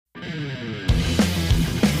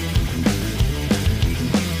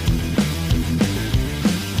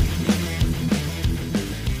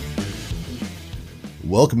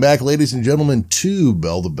Welcome back, ladies and gentlemen, to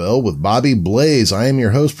Bell to Bell with Bobby Blaze. I am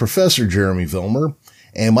your host, Professor Jeremy Vilmer,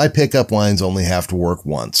 and my pickup lines only have to work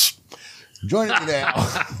once. Joining me now,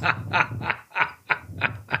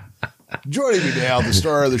 the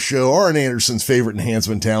star of the show, Arn Anderson's favorite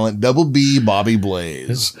enhancement talent, Double B, Bobby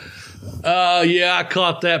Blaze. Yeah, I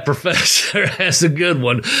caught that, Professor. That's a good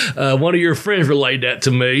one. One of your friends relayed that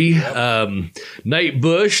to me. Yep. Nate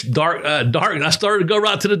Bush, dark. I started to go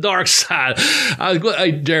right to the dark side.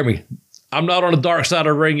 Hey, Jeremy, I'm not on the dark side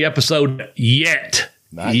of the ring episode yet.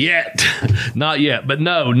 Not yet. But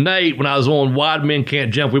no, Nate, when I was on Wide Men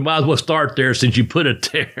Can't Jump, we might as well start there since you put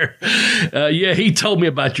it there. Yeah, he told me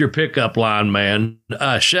about your pickup line, man.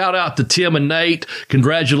 Shout out to Tim and Nate.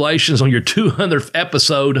 Congratulations on your 200th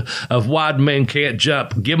episode of Wide Men Can't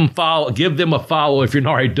Jump. Give them a follow if you're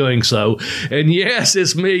not already doing so. And yes,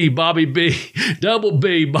 it's me, Bobby B, Double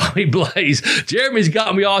B, Bobby Blaze. Jeremy's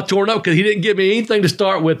got me all torn up because he didn't give me anything to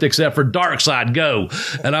start with except for Dark Side Go.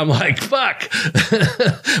 And I'm like, fuck.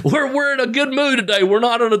 We're in a good mood today. We're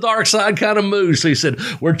not in a dark side kind of mood. So he said,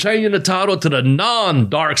 we're changing the title to the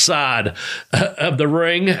non-dark side of the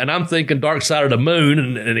ring. And I'm thinking dark side of the moon,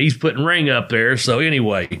 and he's putting ring up there. So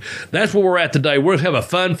anyway, that's where we're at today. We're going to have a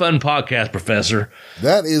fun podcast, Professor.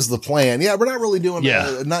 That is the plan. Yeah, we're not really doing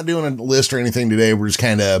not doing a list or anything today. We're just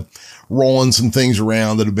kind of rolling some things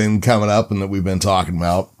around that have been coming up and that we've been talking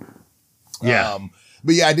about. Yeah.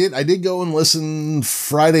 But yeah, I did go and listen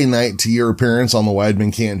Friday night to your appearance on the Wide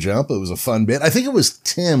Men Can't Jump. It was a fun bit. I think it was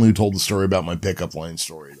Tim who told the story about my pickup line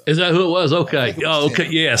story, though. Is that who it was? Okay. Okay.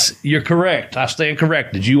 Yes, you're correct. I stand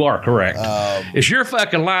corrected. You are correct. It's your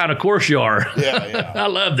fucking line. Of course you are. Yeah. I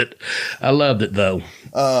loved it though.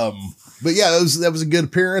 But yeah, that was a good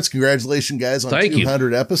appearance. Congratulations, guys, on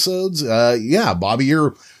 200 episodes. Yeah, Bobby,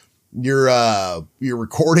 your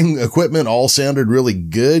recording equipment all sounded really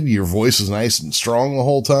good. Your voice was nice and strong the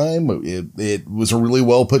whole time. It was a really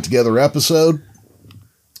well put together episode.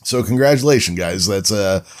 So congratulations, guys. That's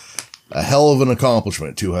a hell of an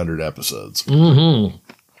accomplishment. 200 episodes. Mm-hmm.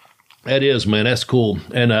 That is, man. That's cool.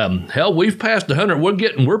 And hell, we've passed 100.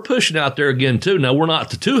 We're pushing out there again too. Now we're not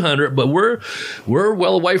to 200, but we're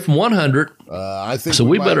well away from 100. I think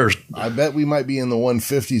so. I bet we might be in the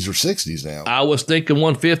 150s or 60s now. I was thinking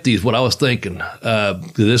 150 is what I was thinking.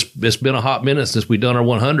 It's been a hot minute since we've done our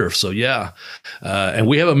 100th. So yeah, and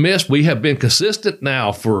we haven't missed. We have been consistent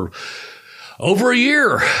now for over a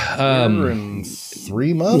year. In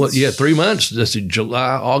 3 months? Well, yeah, 3 months. This is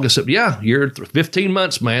July, August. You're 15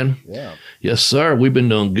 months, man. Yeah. Yes, sir. We've been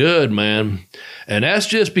doing good, man. And that's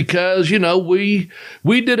just because, we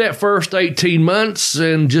did that first 18 months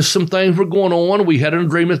and just some things were going on. We had an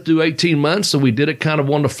agreement to do 18 months, so we did it kind of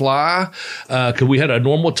on the fly because we had a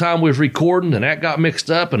normal time we was recording, and that got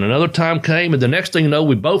mixed up, and another time came, and the next thing you know,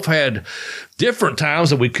 we both had different times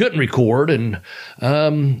that we couldn't record. And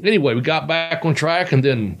anyway, we got back on track, and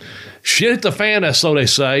then shit hit the fan, as so they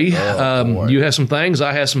say. You had some things,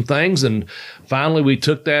 I had some things, and finally we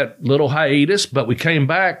took that little hiatus, but we came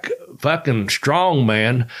back fucking strong,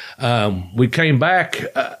 man. We came back,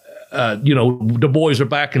 the boys are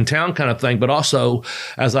back in town kind of thing. But also,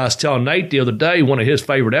 as I was telling Nate the other day, one of his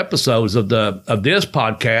favorite episodes of this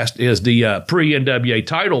podcast is the pre-NWA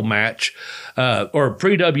title match, or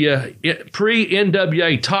pre-NWA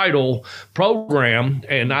title program.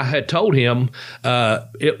 And I had told him,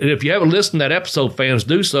 if you haven't listened to that episode, fans,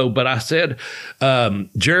 do so. But I said,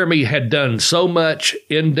 Jeremy had done so much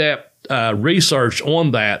in-depth research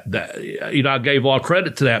on that, I gave all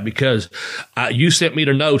credit to that because you sent me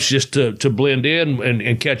the notes just to blend in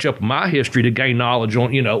and catch up with my history to gain knowledge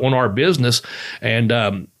on, on our business.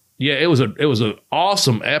 And, yeah, it was an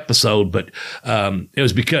awesome episode, but it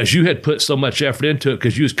was because you had put so much effort into it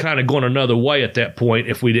because you was kind of going another way at that point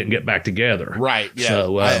if we didn't get back together. Right. Yeah.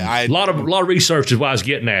 So a lot of research is what I was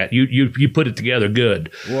getting at. You put it together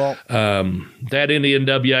good. Well, that in the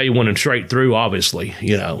NWA went straight through, obviously,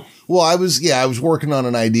 Well, I was working on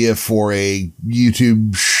an idea for a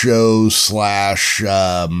YouTube show /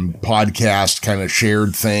 podcast kind of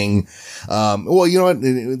shared thing. Well, you know what?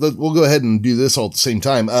 We'll go ahead and do this all at the same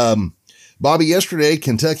time. Bobby, yesterday,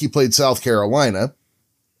 Kentucky played South Carolina.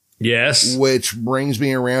 Yes. Which brings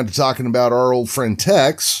me around to talking about our old friend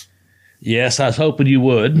Tex. Yes, I was hoping you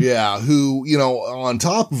would. Yeah, who, on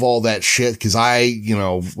top of all that shit, because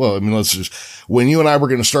when you and I were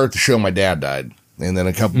going to start the show, my dad died. And then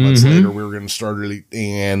a couple months later, we were going to start it,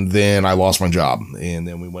 and then I lost my job, and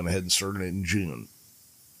then we went ahead and started it in June.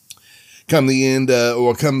 Come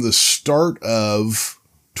the start of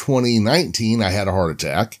 2019, I had a heart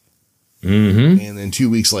attack. Mm-hmm. And then 2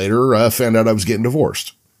 weeks later, found out I was getting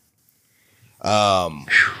divorced.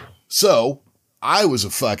 So I was a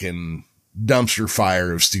fucking dumpster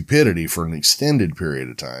fire of stupidity for an extended period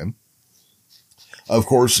of time. Of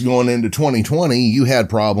course, going into 2020, you had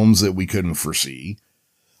problems that we couldn't foresee.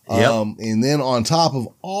 Yep. And then on top of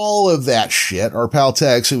all of that shit, our pal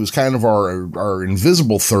Tex, who was kind of our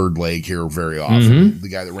invisible third leg here very often, the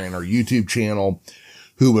guy that ran our YouTube channel,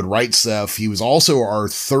 who would write stuff. He was also our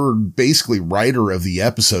third, basically, writer of the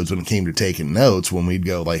episodes when it came to taking notes, when we'd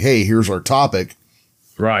go like, hey, here's our topic.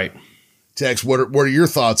 Right. Tex, what are your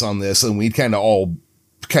thoughts on this? And we'd kind of all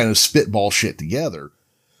spitball shit together.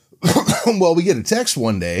 Well, we get a text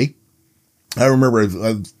one day. I remember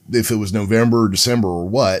if it was November or December or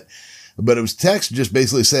what, but it was text just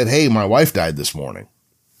basically said, hey, my wife died this morning.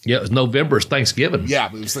 Yeah, it was November. It's Thanksgiving. Yeah,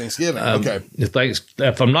 it was Thanksgiving. Okay.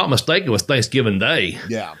 If I'm not mistaken, it was Thanksgiving Day.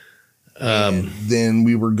 Yeah. Then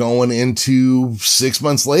we were going into 6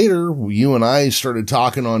 months later, you and I started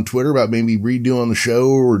talking on Twitter about maybe redoing the show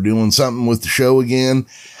or doing something with the show again.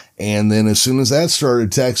 And then as soon as that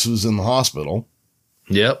started, Tex was in the hospital.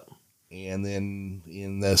 Yep. And then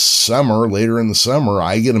in the summer, later in the summer,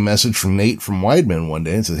 I get a message from Nate from Weidman one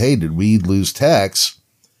day and said, hey, did we lose Tex?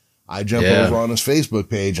 I jump over on his Facebook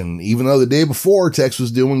page, and even though the day before Tex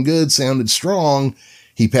was doing good, sounded strong,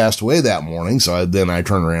 he passed away that morning. So then I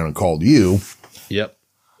turned around and called you. Yep.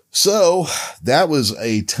 So that was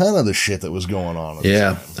a ton of the shit that was going on.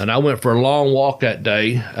 Yeah. And I went for a long walk that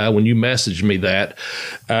day when you messaged me that.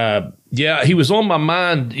 Yeah, he was on my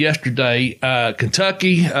mind yesterday.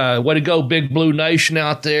 Kentucky, way to go, Big Blue Nation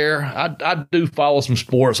out there. I do follow some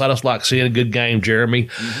sports. I just like seeing a good game, Jeremy.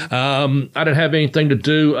 I didn't have anything to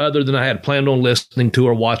do other than I had planned on listening to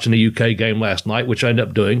or watching the UK game last night, which I ended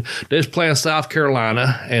up doing. They was playing South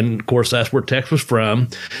Carolina, and of course that's where Tex was from,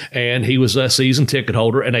 and he was a season ticket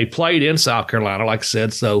holder, and they played in South Carolina, like I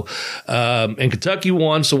said. So, and Kentucky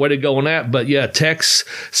won, so way to go on that. But yeah, Tex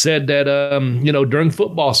said that during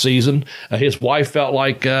football season, his wife felt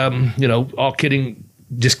like, all kidding,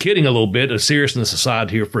 just kidding a little bit, a seriousness aside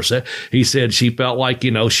here for a sec. He said she felt like,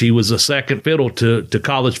 she was a second fiddle to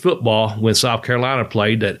college football when South Carolina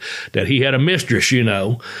played, that he had a mistress,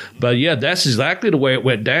 But yeah, that's exactly the way it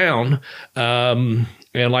went down. And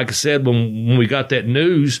like I said, when we got that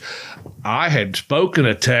news, I had spoken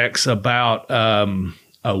to Tex about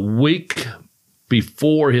a week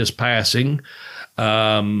before his passing.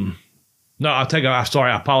 No,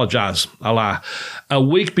 I apologize. I lie. A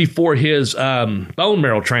week before his bone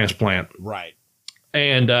marrow transplant. Right.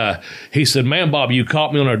 And he said, man, Bob, you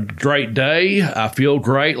caught me on a great day. I feel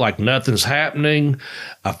great, like nothing's happening.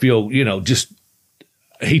 I feel,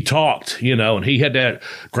 he talked, and he had that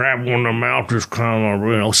grab one of the mouth, just kind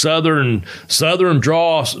of, southern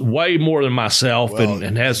draw way more than myself,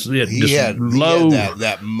 and has it just low. He had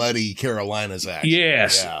that muddy Carolinas accent.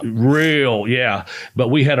 Yes, real, yeah. But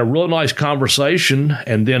we had a real nice conversation,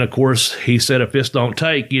 and then of course he said, if this don't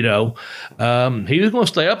take, he was going to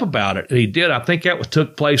stay up about it. And he did. I think that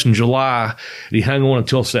took place in July. And he hung on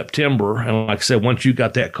until September, and like I said, once you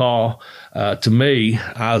got that call to me,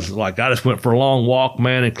 I was like, I just went for a long walk,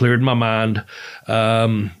 man, and cleared my mind.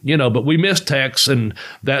 But we missed Tex, and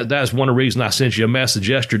that's one of the reasons I sent you a message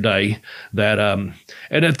yesterday. That and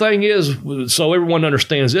the thing is, so everyone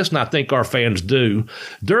understands this, and I think our fans do.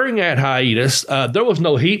 During that hiatus, there was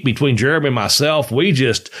no heat between Jeremy and myself. We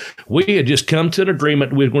had just come to an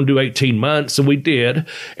agreement we were going to do 18 months, and we did,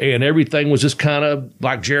 and everything was just kind of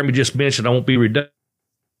like Jeremy just mentioned. I won't be redundant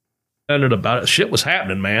about it. Shit was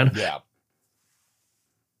happening, man. Yeah.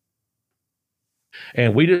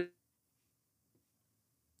 And we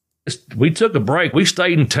took a break. We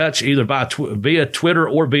stayed in touch either via Twitter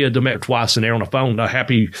or via twice in there on the phone. A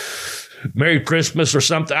happy Merry Christmas or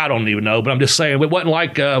something. I don't even know, but I'm just saying it wasn't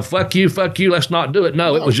like fuck you, let's not do it.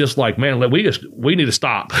 No, it was just like, man, we need to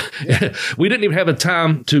stop. We didn't even have the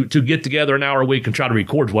time to get together an hour a week and try to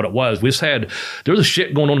record what it was. there was a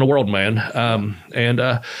shit going on in the world, man.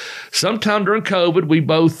 And sometime during COVID, we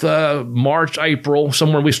both March, April,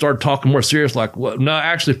 somewhere we started talking more serious. Like, well, no,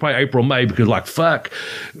 actually probably April, May, because like, fuck,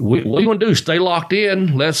 what are you gonna do? Stay locked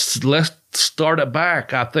in? Let's start it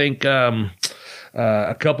back. I think.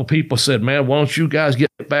 A couple people said, man, why don't you guys get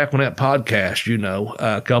back on that podcast?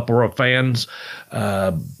 A couple of fans,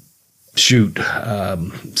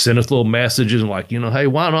 sent us little messages and like, hey,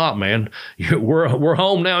 why not, man? We're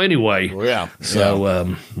home now anyway. Well, yeah.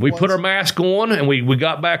 So we put our mask on and we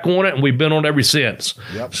got back on it, and we've been on it ever since.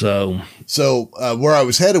 Yep. So where I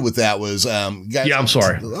was headed with that was, guys. Yeah, I'm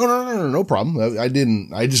sorry. Oh, no problem. I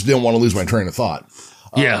just didn't want to lose my train of thought.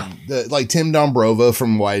 Like Tim Dombrova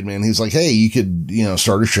from Weidman, he's like, hey, you could,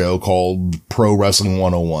 start a show called Pro Wrestling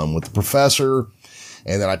 101 with the professor.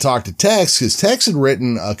 And then I talked to Tex, because Tex had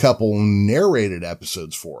written a couple narrated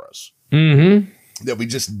episodes for us that we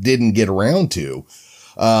just didn't get around to.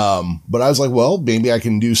 But I was like, well, maybe I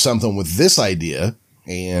can do something with this idea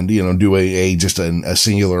and, do a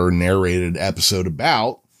singular narrated episode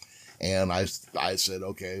about. And I said,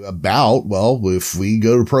 okay, if we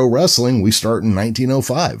go to pro wrestling, we start in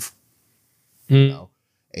 1905.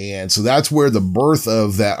 And so that's where the birth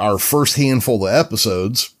of our first handful of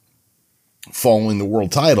episodes following the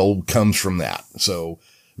world title comes from that. So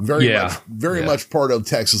very much part of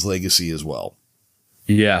Texas legacy as well.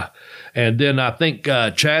 Yeah. And then I think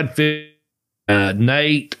Chad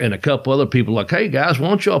Nate and a couple other people like, hey guys, why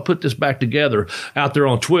don't y'all put this back together out there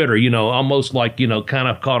on Twitter, almost like, kind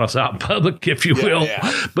of caught us out in public, if you will.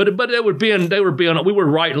 Yeah. But we were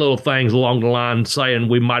writing little things along the line saying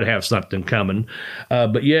we might have something coming.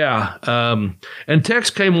 And Tex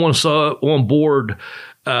came on board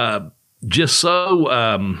just so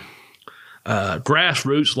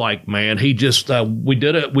grassroots, like, man, he just we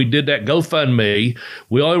did that GoFundMe.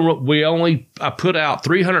 I put out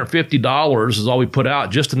 $350 is all we put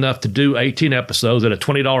out, just enough to do 18 episodes at a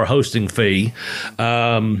 $20 hosting fee.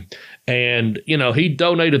 And he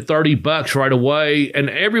donated $30 right away, and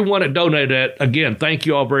everyone that donated it, again, thank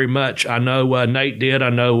you all very much. I know Nate did,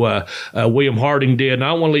 I know William Harding did, and I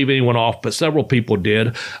don't want to leave anyone off, but several people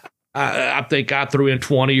did. I think I threw in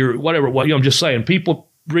 20 or whatever it was. I'm just saying, people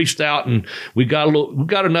reached out and we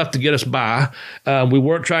got enough to get us by. We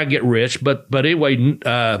weren't trying to get rich, but anyway,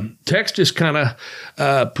 Tex just kind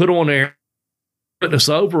of put on there, putting us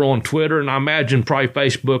over on Twitter, and I imagine probably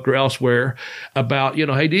Facebook or elsewhere, about,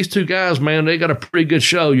 hey, these two guys, man, they got a pretty good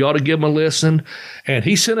show. You ought to give them a listen. And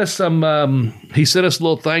he sent us a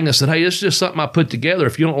little thing that said, hey, it's just something I put together.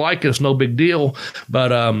 If you don't like it, it's no big deal.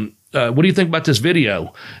 But, what do you think about this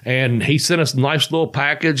video? And he sent us a nice little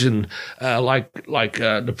package. And like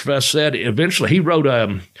the professor said, eventually he wrote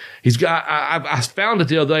I found it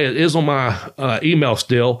the other day. It is on my email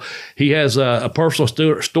still. He has a personal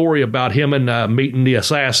story about him and meeting the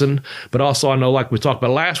assassin. But also, I know, like we talked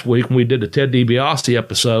about last week when we did the Ted DiBiase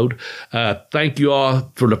episode, thank you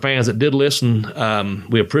all for the fans that did listen.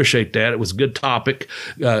 We appreciate that. It was a good topic.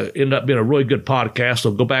 Ended up being a really good podcast.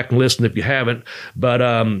 So go back and listen if you haven't. But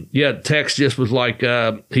Tex just was like,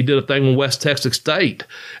 he did a thing with West Texas State.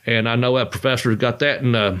 And I know that professor's got that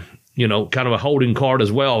in, kind of a holding card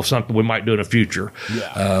as well, something we might do in the future.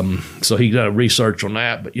 Yeah. So he did a research on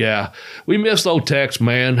that. But yeah, we miss old Tex,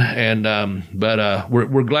 man. And,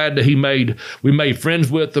 we're glad that we made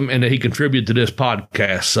friends with him and that he contributed to this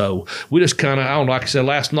podcast. So we just kind of, like I said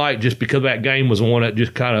last night, just because that game was on, it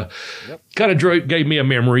just kind of gave me a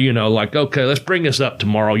memory, like, okay, let's bring this up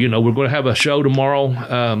tomorrow. We're going to have a show tomorrow,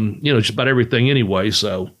 just about everything anyway.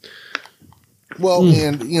 So. Well,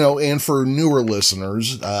 and for newer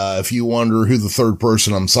listeners, if you wonder who the third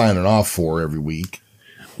person I'm signing off for every week.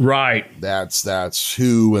 Right. That's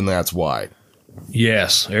who and that's why.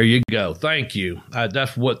 Yes, there you go. Thank you.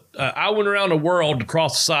 That's what I went around the world to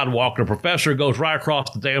cross the sidewalk, and a professor goes right across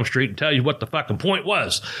the damn street and tells you what the fucking point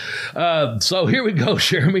was. So here we go,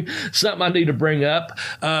 Jeremy. Something I need to bring up.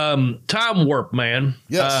 Time Warp, man.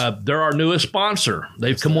 Yes. They're our newest sponsor.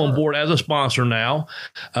 They've come on board as a sponsor now.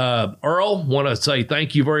 Earl, want to say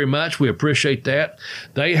thank you very much. We appreciate that.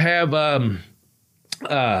 They have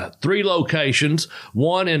 3 locations,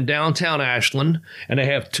 one in downtown Ashland, and they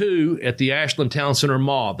have 2 at the Ashland Town Center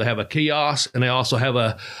Mall. They have a kiosk, and they also have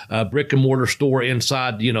a brick and mortar store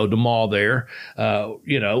inside, the mall there,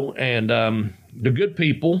 and they're good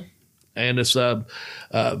people, and it's a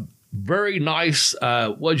very nice,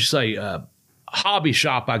 hobby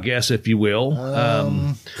shop, I guess, if you will.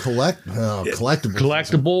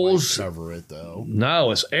 Collectibles. Cover it, though. No,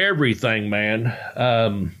 it's everything, man.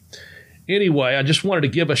 Anyway, I just wanted to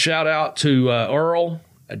give a shout out to Earl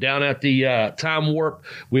down at the Time Warp.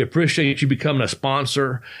 We appreciate you becoming a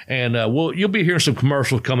sponsor, and you'll be hearing some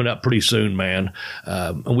commercials coming up pretty soon, man.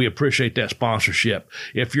 And we appreciate that sponsorship.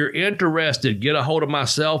 If you're interested, get a hold of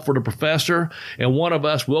myself or the professor, and one of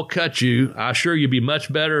us will cut you. I assure you'll be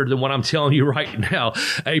much better than what I'm telling you right now.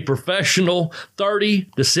 A professional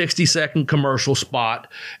 30 to 60 second commercial spot,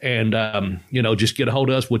 and just get a hold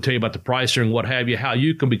of us. We'll tell you about the pricing and what have you, how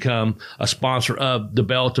you can become a sponsor of the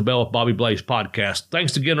Bell to Bell with Bobby Blaze podcast.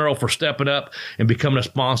 Thanks again, Earl, for stepping up and becoming a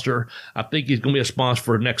sponsor. I think he's going to be a sponsor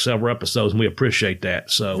for the next several episodes, and we appreciate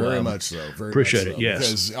that. So very much so. Appreciate it.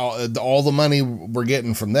 Yes, because all the money we're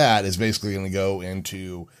getting from that is basically going to go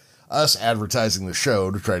into us advertising the show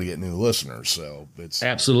to try to get new listeners. So it's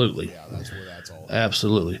absolutely, yeah, that's where that's all about.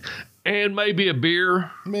 Absolutely. And maybe a beer.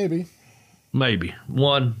 Maybe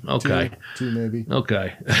one. Okay. Two maybe.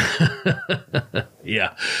 Okay.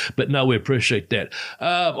 Yeah. But no, we appreciate that.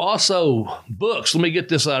 Also, books. Let me get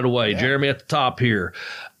this out of the way. Yeah. Jeremy at the top here.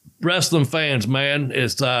 Wrestling fans, man,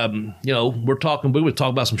 it's, we were talking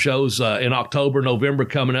about some shows in October, November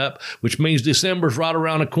coming up, which means December's right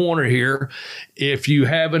around the corner here. If you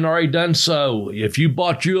haven't already done so, if you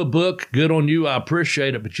bought you a book, good on you. I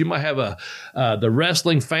appreciate it. But you might have the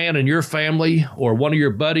wrestling fan in your family or one of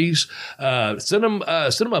your buddies. Send them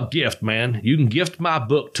a gift, man. You can gift my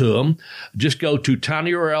book to them. Just go to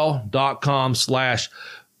tinyurl.com/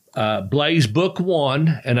 Blaze Book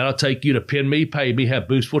 1, and that'll take you to Pin Me, Pay Me, have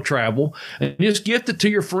Boostful Travel, and just gift it to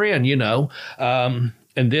your friend,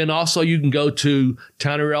 and then also you can go to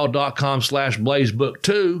tinyurl.com/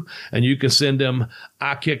 blazebook2, and you can send them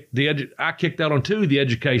I Kicked Out on 2, The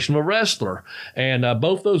Education of a Wrestler. And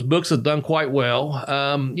both those books have done quite well.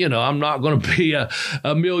 I'm not going to be a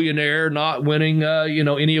millionaire, not winning,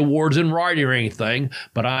 any awards in writing or anything,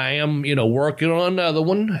 but I am, working on another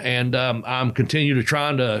one, and I'm continuing to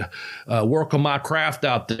trying to work on my craft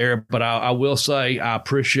out there. But I will say I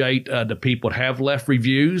appreciate the people that have left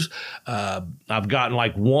reviews. I've gotten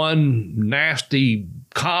like one nasty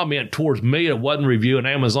comment towards me. It wasn't a review, and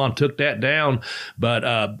Amazon took that down.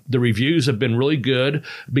 But the reviews have been really good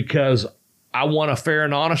because I want a fair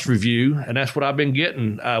and honest review, and that's what I've been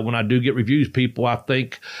getting when I do get reviews. People, I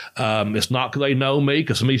think it's not because they know me,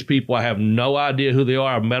 because some of these people I have no idea who they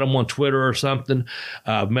are. I've met them on Twitter or something.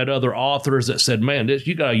 I've met other authors that said, man,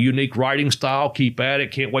 you got a unique writing style. Keep at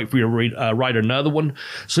it. Can't wait for you to write another one.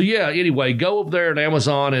 So, yeah, anyway, go over there at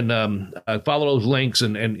Amazon and follow those links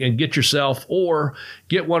and get yourself or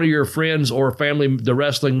get one of your friends or family, the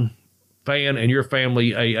wrestling fan and your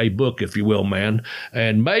family a book, if you will, man.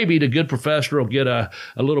 And maybe the good professor will get a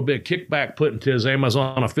little bit of kickback put into his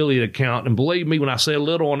Amazon affiliate account. And believe me, when I say a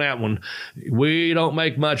little on that one, we don't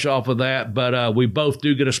make much off of that, but we both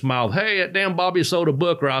do get a smile. Hey, that damn Bobby sold a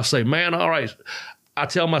book. Or I'll say, man, all right. I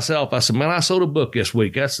tell myself, I said, man, I sold a book this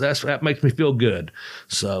week. That makes me feel good.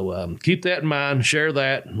 So keep that in mind, share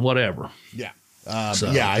that, whatever. Yeah.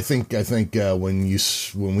 I think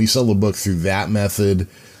when we sell a book through that method,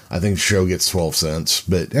 I think the show gets 12 cents,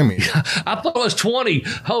 but I mean, I thought it was 20.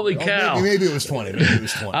 Holy cow. Maybe it was 20.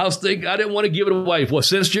 I was thinking, I didn't want to give it away. Well,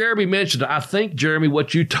 since Jeremy mentioned it, I think, Jeremy,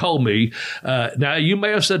 what you told me, now you may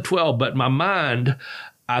have said 12, but in my mind,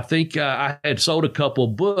 I think I had sold a couple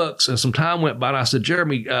of books and some time went by and I said,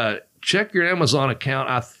 Jeremy, check your Amazon account.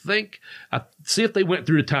 I see if they went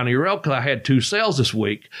through the Tiny URL because I had 2 sales this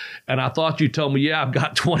week. And I thought you told me, yeah, I've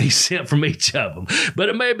got 20 cents from each of them. But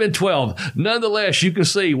it may have been 12. Nonetheless, you can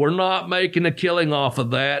see we're not making a killing off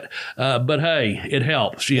of that. But hey, it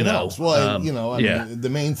helps, you know. Helps. Well, mean, the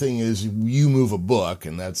main thing is you move a book,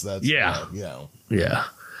 and that's yeah. Yeah.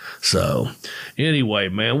 So, anyway,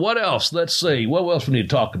 man, what else? Let's see. What else we need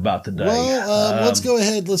to talk about today? Well, let's go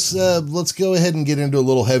ahead. Let's go ahead and get into a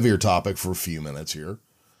little heavier topic for a few minutes here.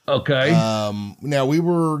 Okay. Now you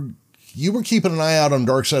were keeping an eye out on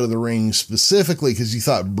Dark Side of the Ring specifically because you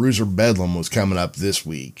thought Bruiser Bedlam was coming up this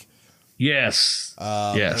week. Yes.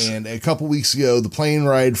 Yes. And a couple weeks ago, the plane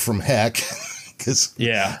ride from Heck. Because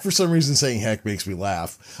for some reason saying heck makes me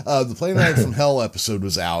laugh. The Plane Ride from Hell episode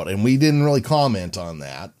was out, and we didn't really comment on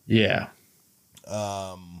that. Yeah.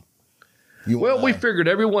 We figured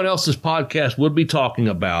everyone else's podcast would be talking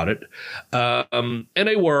about it, and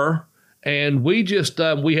they were. And we just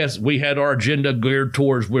we had our agenda geared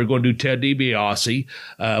towards we're going to do Ted DiBiase.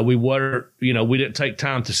 We didn't take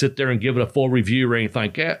time to sit there and give it a full review or anything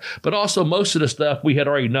like that. But also most of the stuff we had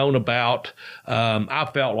already known about. I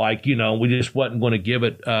felt like we just wasn't going to give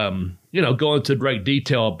it go into great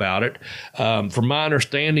detail about it. From my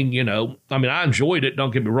understanding, I enjoyed it.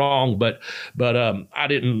 Don't get me wrong, but I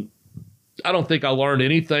don't think I learned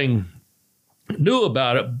anything new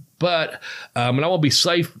about it. But, and I want to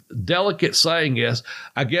be delicate saying this,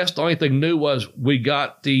 I guess the only thing new was we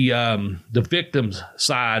got the victim's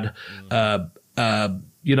side,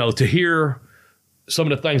 to hear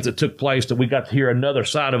some of the things that took place, that we got to hear another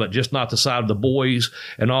side of it, just not the side of the boys.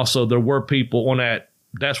 And also there were people on that.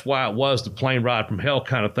 That's why it was the plane ride from hell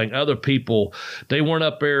kind of thing. Other people, they weren't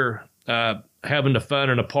up there, having the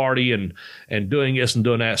fun and a party and doing this and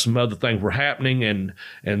doing that. Some other things were happening,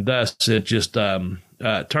 and thus it just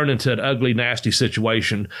turned into an ugly, nasty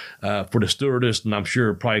situation for the stewardess, and I'm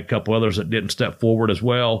sure probably a couple others that didn't step forward as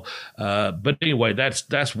well. But anyway,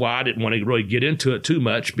 that's why I didn't want to really get into it too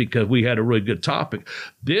much, because we had a really good topic.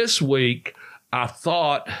 This week, I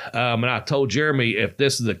thought, and I told Jeremy, if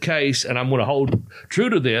this is the case, and I'm going to hold true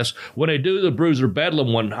to this, when they do the Bruiser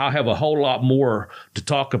Bedlam one, I'll have a whole lot more to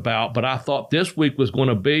talk about. But I thought this week was going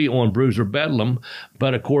to be on Bruiser Bedlam.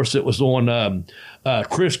 But, of course, it was on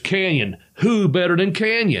Chris Kanyon. Who better than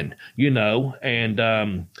Kanyon, you know?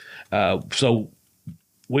 And so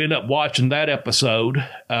we ended up watching that episode.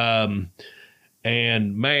 And,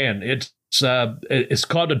 man, it's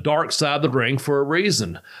called The Dark Side of the Ring for a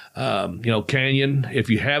reason. Kanyon, if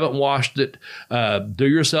you haven't watched it, do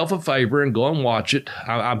yourself a favor and go and watch it.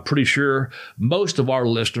 I'm pretty sure most of our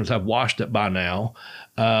listeners have watched it by now.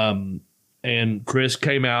 And Chris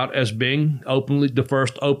came out as being the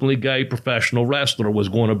first openly gay professional wrestler was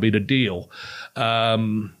going to be the deal.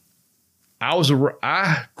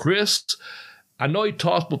 Chris, I know he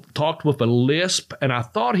talked with a lisp, and I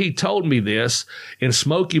thought he told me this in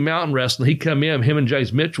Smoky Mountain Wrestling. Him and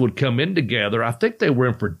James Mitchell would come in together. I think they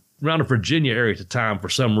were around the Virginia area at the time for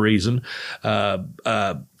some reason,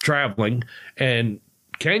 traveling. And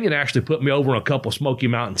Kanyon actually put me over on a couple of Smoky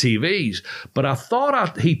Mountain TVs. But I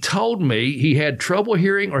thought he told me he had trouble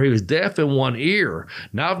hearing or he was deaf in one ear.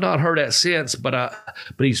 Now, I've not heard that since, but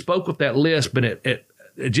he spoke with that lisp, and it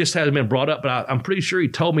just hasn't been brought up, but I'm pretty sure he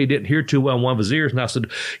told me he didn't hear too well in one of his ears. And I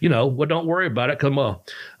said, well, don't worry about it, because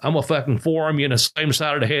I'm a fucking forearm you in the same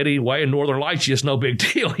side of the head anyway, and Northern Lights just no big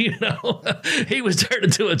deal, He was there to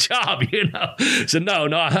do a job, So no,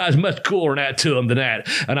 I was much cooler than that.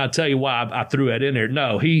 And I'll tell you why I threw that in there.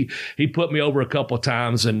 No, he put me over a couple of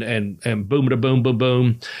times and boom, da boom, boom,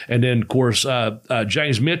 boom. And then, of course,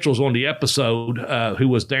 James Mitchell's on the episode, who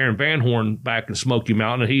was Darren Van Horn back in Smoky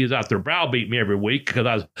Mountain, and he is out there browbeating me every week because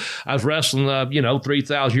I was wrestling,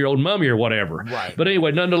 3,000-year-old mummy or whatever. Right. But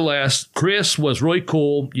anyway, nonetheless, Chris was really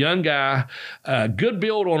cool, young guy, good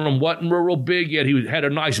build on him. Wasn't real big yet. He had a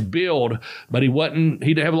nice build, but he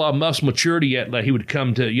didn't have a lot of muscle maturity yet. Like he would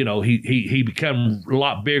come to, he become a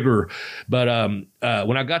lot bigger. But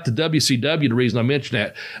when I got to WCW, the reason I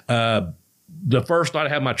mentioned that, the first night I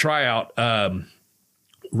had my tryout,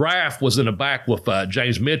 Raph was in the back with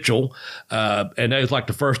James Mitchell, and they was like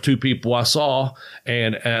the first two people I saw,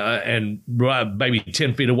 and maybe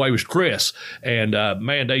 10 feet away was Chris. And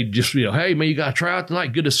man, they just, hey man, you got to try out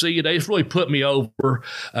tonight. Good to see you. They just really put me over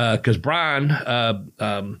because Brian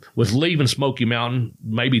was leaving Smoky Mountain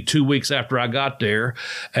maybe 2 weeks after I got there,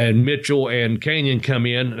 and Mitchell and Kanyon come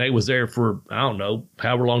in, and they was there for, I don't know,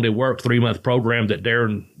 however long they worked, 3-month program that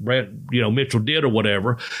Darren, Mitchell did or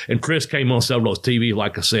whatever. And Chris came on several of those TV,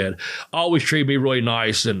 like I said, always treated me really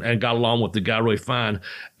nice and got along with the guy really fine.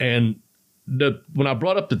 And when I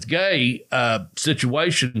brought up the gay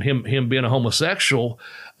situation, him being a homosexual,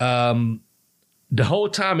 the whole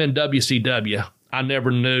time in WCW, I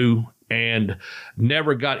never knew and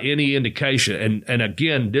never got any indication. And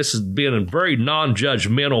again, this has been very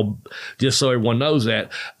non-judgmental, just so everyone knows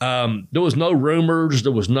that. There was no rumors,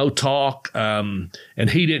 there was no talk, and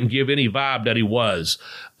he didn't give any vibe that he was.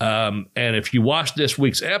 And if you watch this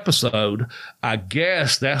week's episode, I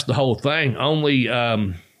guess that's the whole thing. Only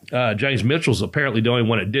James Mitchell's apparently the only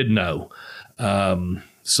one that did know.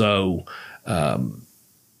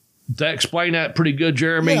 That explain that pretty good,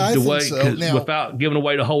 Jeremy, yeah, the way so. Now, without giving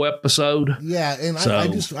away the whole episode. Yeah, and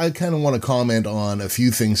I kind of want to comment on a few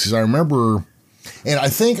things because I remember, and I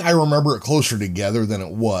think I remember it closer together than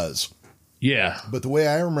it was. Yeah, but the way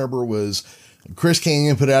I remember was Chris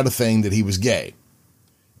Kanyon put out a thing that he was gay,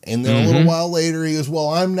 and then a little while later he goes, "Well,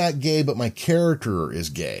 I'm not gay, but my character is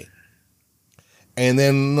gay." And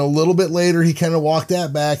then a little bit later, he kind of walked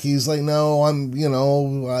that back. He's like, no, I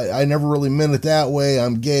never really meant it that way.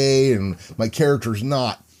 I'm gay and my character's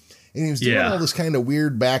not. And he was doing all this kind of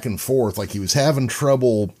weird back and forth. Like he was having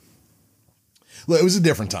trouble. Look, it was a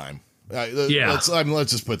different time.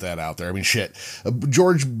 Let's just put that out there. I mean, shit.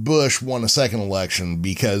 George Bush won a second election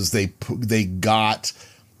because they got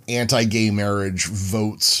anti-gay marriage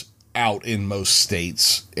votes out in most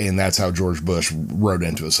states. And that's how George Bush rode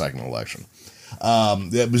into a second election.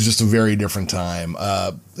 It was just a very different time.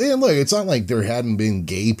 And look, it's not like there hadn't been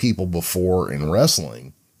gay people before in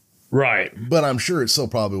wrestling. Right. But I'm sure it still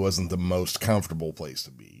probably wasn't the most comfortable place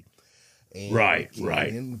to be. And right.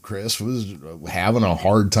 And Chris was having a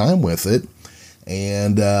hard time with it.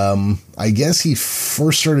 And I guess he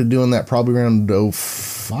first started doing that probably around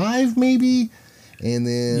 2005, maybe. And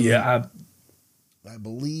then I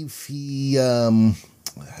believe he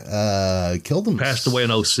killed him. Passed away in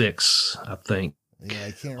 2006, I think. Yeah,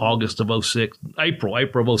 I can't remember. August of 2006, April of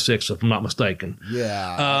 2006, if I'm not mistaken.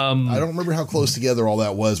 Yeah. I don't remember how close together all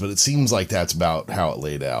that was, but it seems like that's about how it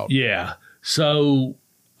laid out. Yeah. So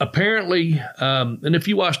apparently, and if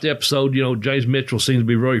you watch the episode, James Mitchell seems to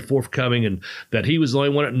be really forthcoming, and that he was the only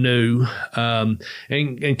one that knew. And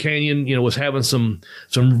Canyon, was having some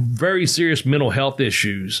very serious mental health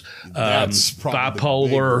issues,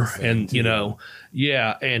 bipolar, and too.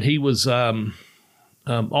 And he was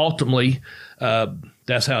ultimately.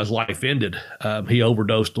 That's how his life ended. He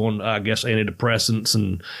overdosed on, I guess, antidepressants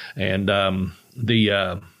and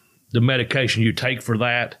the medication you take for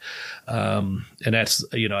that. And that's,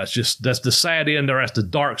 that's the sad end, or that's the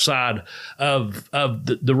dark side of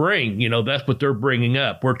the ring. That's what they're bringing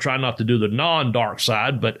up. We're trying not to do the non-dark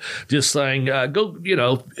side, but just saying,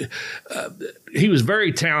 he was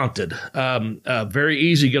very talented, very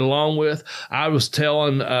easy to get along with. I was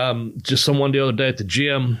telling just someone the other day at the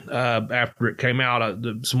gym after it came out,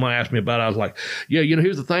 someone asked me about it. I was like,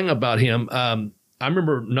 here's the thing about him. I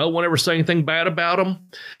remember no one ever saying anything bad about him,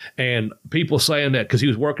 and people saying that because he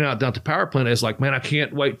was working out down at the power plant. It's like, man, I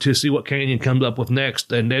can't wait to see what Canyon comes up with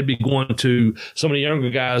next. And they'd be going to some of the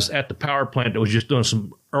younger guys at the power plant that was just doing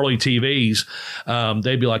some early TVs.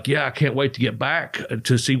 They'd be like, yeah, I can't wait to get back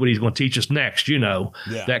to see what he's going to teach us next,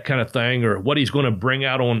 that kind of thing, or what he's going to bring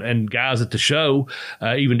out on, and guys at the show,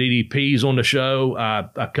 even DDP's on the show,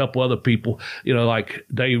 a couple other people, like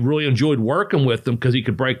they really enjoyed working with him because he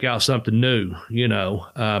could break out something new,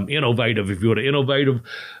 innovative, if you would,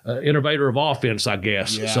 innovator of offense, I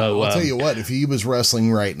guess. Yeah, so I'll tell you what, if he was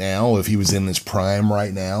wrestling right now, if he was in his prime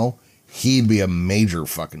right now, he'd be a major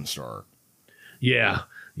fucking star. Yeah.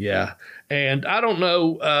 Yeah. And I don't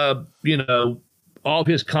know, all of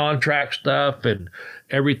his contract stuff and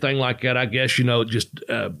everything like that. I guess, he wrote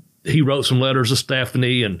some letters to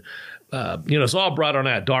Stephanie, and, it's all brought on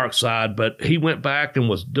that dark side, but he went back and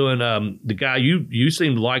was doing, the guy you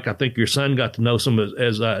seem to like, I think your son got to know some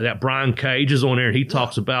as that Brian Cage is on there, and he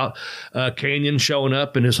talks about, Canyon showing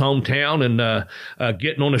up in his hometown and,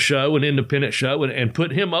 getting on a show, an independent show, and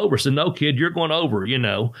put him over. So no, kid, you're going over,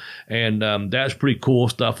 and, that's pretty cool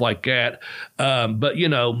stuff like that. But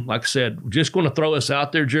like I said, just going to throw us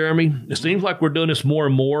out there, Jeremy. It seems like we're doing this more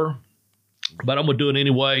and more, but I'm going to do it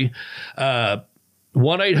anyway.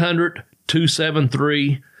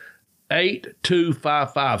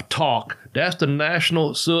 1-800-273-8255 TALK. That's the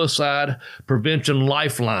National Suicide Prevention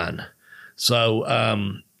Lifeline. So,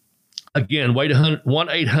 again,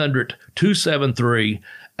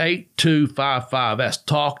 1-800-273-8255. That's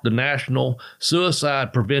TALK, the National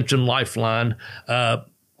Suicide Prevention Lifeline. Don't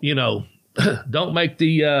make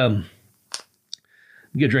the,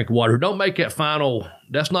 get a drink of water. Don't make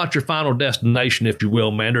that's not your final destination, if you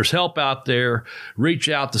will, man. There's help out there. Reach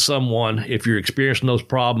out to someone if you're experiencing those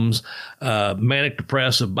problems, manic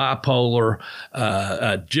depressive, bipolar,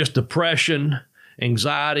 just depression,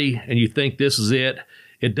 anxiety, and you think this is it.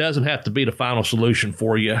 It doesn't have to be the final solution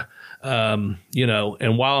for you. And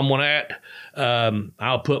while I'm on that,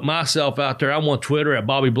 I'll put myself out there. I'm on Twitter at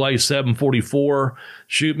BobbyBlaze744.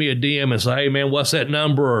 Shoot me a DM and say, hey, man, what's that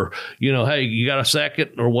number? Or, hey, you got a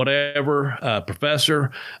second or whatever,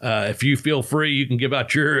 Professor. If you feel free, you can give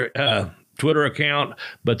out your Twitter account,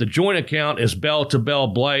 but the joint account is Bell to Bell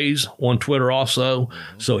Blaze on Twitter also.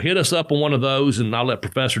 So hit us up on one of those, and I'll let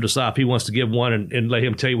Professor decide if he wants to give one, and let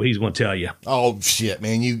him tell you what he's going to tell you. Oh shit,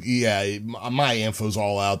 man! My info's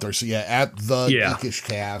all out there. So at the Geekish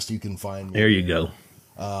Cast, you can find me. There you go.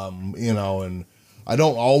 And I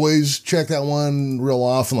don't always check that one real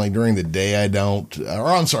often. Like during the day, I don't. Or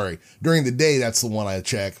I'm sorry, during the day, that's the one I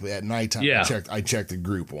check. At nighttime, I check the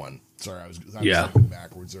group one. Sorry, I was looking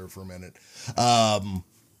backwards there for a minute.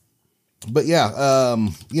 But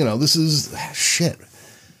this is shit.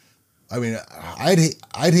 I mean,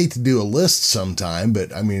 I'd hate to do a list sometime,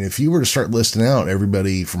 but I mean, if you were to start listing out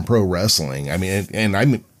everybody from pro wrestling, I mean, and I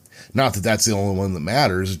mean, not that that's the only one that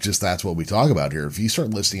matters. It's just that's what we talk about here. If you start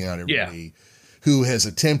listing out everybody who has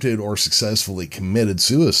attempted or successfully committed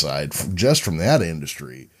suicide just from that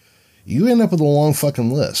industry, you end up with a long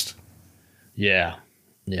fucking list. Yeah.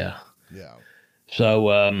 So,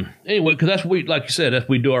 anyway, because that's what like you said, that's what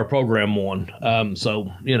we do our program on.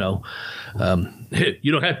 You don't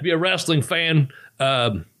have to be a wrestling fan,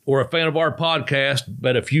 or a fan of our podcast,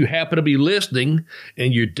 but if you happen to be listening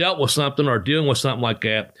and you dealt with something or dealing with something like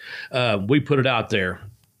that, we put it out there.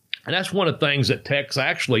 And that's one of the things that Tex,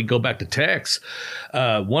 actually go back to Tex.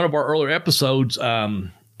 One of our earlier episodes,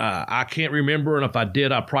 I can't remember, and if I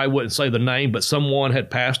did, I probably wouldn't say the name, but someone had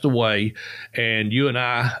passed away, and you and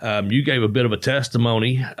I, you gave a bit of a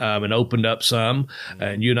testimony and opened up some,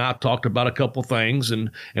 and you and I talked about a couple things, and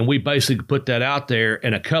we basically put that out there,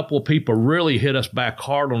 and a couple of people really hit us back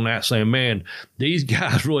hard on that, saying, man, these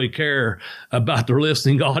guys really care about their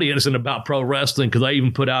listening audience and about pro wrestling, because they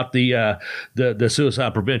even put out the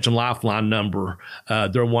Suicide Prevention Lifeline number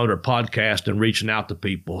during one of their podcasts and reaching out to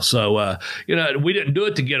people. So, we didn't do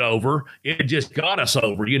it to get over. It just got us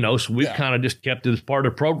over, so we kind of just kept it as part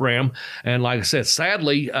of the program. And like I said,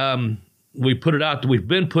 sadly, we put it out. We've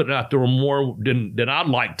been putting it out there more than I'd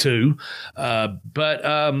like to,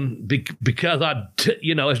 but because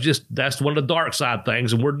it's just that's one of the dark side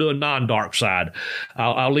things, and we're doing non-dark side.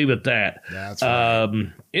 I'll leave it at that. That's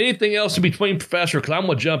right. Anything else in between, Professor? Because I'm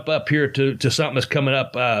going to jump up here to something that's coming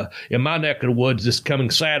up in my neck of the woods this coming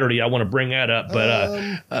Saturday. I want to bring that up,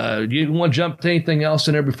 but you want to jump to anything else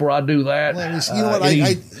in there before I do that? You know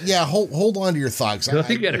what? Hold on to your thoughts. I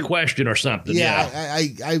think you had a question or something. Yeah.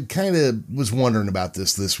 I kind of was wondering about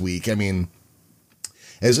this week. I mean,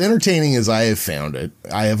 as entertaining as I have found it,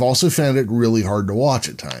 I have also found it really hard to watch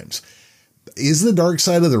at times. Is the dark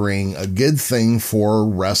side of the ring a good thing for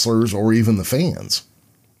wrestlers or even the fans?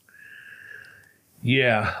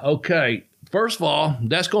 Yeah. Okay. First of all,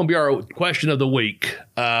 that's going to be our question of the week.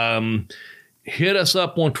 Hit us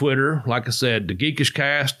up on Twitter. Like I said, the Geekish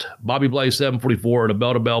Cast, Bobby Blaze 744, the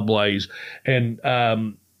Bell to Bell Blaze. And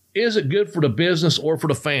is it good for the business or for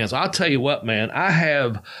the fans? I'll tell you what, man.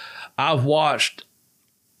 I've watched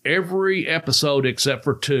every episode except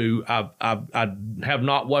for two. I have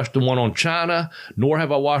not watched the one on China, nor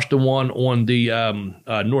have I watched the one on the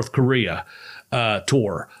North Korea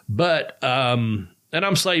tour. But and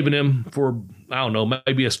I'm saving them for, I don't know,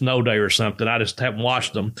 maybe a snow day or something. I just haven't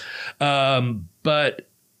watched them. But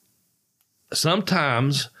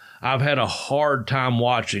sometimes I've had a hard time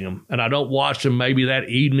watching them, and I don't watch them maybe that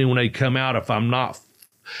evening when they come out. If I'm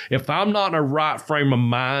not in a right frame of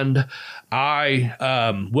mind,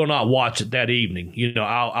 I will not watch it that evening.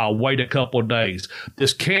 I'll wait a couple of days.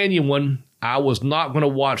 This Canyon one, I was not going to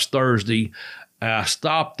watch Thursday. I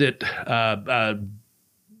stopped it.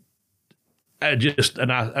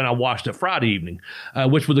 I watched it Friday evening,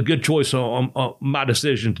 which was a good choice on my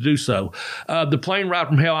decision to do so. The plane ride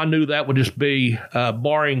from hell, I knew that would just be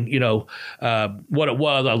barring, what it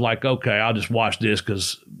was. I was like, okay, I'll just watch this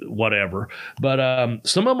because whatever. But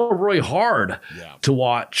some of them are really hard to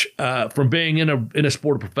watch from being in a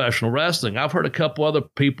sport of professional wrestling. I've heard a couple other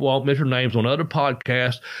people, I'll mention names on other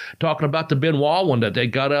podcasts, talking about the Benoit one that they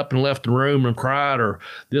got up and left the room and cried or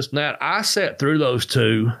this and that. I sat through those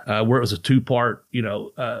two where it was a two-part,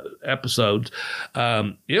 episodes.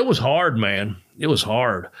 It was hard, man. It was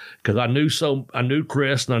hard because I knew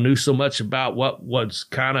Chris, and I knew so much about what was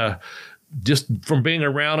kind of just from being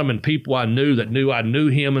around him and people I knew that knew I knew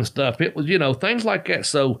him and stuff. It was, things like that.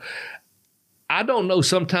 So I don't know.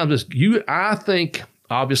 Sometimes I think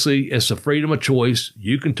obviously it's a freedom of choice.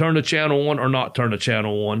 You can turn the channel on or not turn the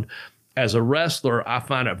channel on. As a wrestler, I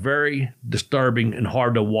find it very disturbing and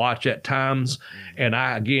hard to watch at times. And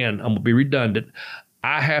I'm going to be redundant.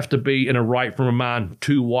 I have to be in a right frame of mind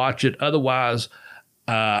to watch it. Otherwise,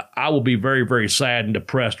 I will be very, very sad and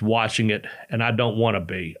depressed watching it, and I don't want to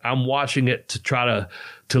be. I'm watching it to try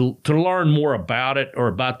to learn more about it or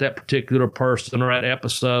about that particular person or that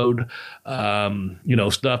episode,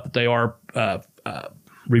 stuff that they are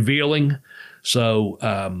revealing.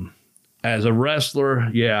 So as a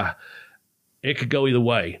wrestler, it could go either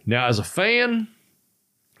way. Now, as a fan,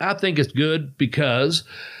 I think it's good because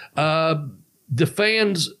the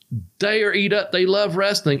fans, they love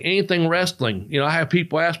wrestling, anything wrestling. I have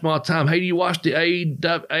people ask me all the time, hey, do you watch the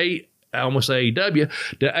I almost say AEW,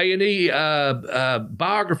 the A&E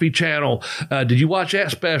biography channel? Did you watch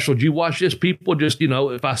that special? Did you watch this? People just,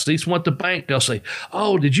 if I see someone at the bank, they'll say,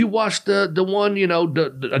 oh, did you watch the one,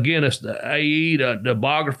 again, it's the AE, the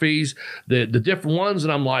biographies, the different ones.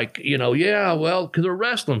 And I'm like, yeah, well, because they're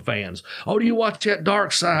wrestling fans. Oh, do you watch that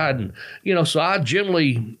Dark Side? And, so I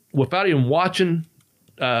generally, without even watching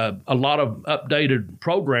a lot of updated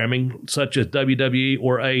programming, such as WWE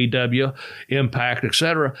or AEW, Impact,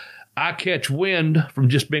 etc., I catch wind from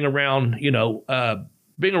just being around,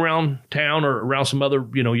 being around town or around some other,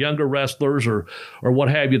 younger wrestlers or what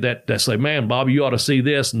have you that say, man, Bobby, you ought to see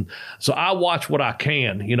this. And so I watch what I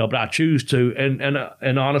can, but I choose to.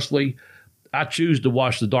 And honestly, I choose to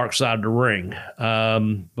watch the Dark Side of the Ring.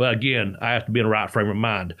 But again, I have to be in the right frame of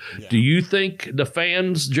mind. Yeah. Do you think the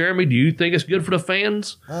fans, Jeremy, do you think it's good for the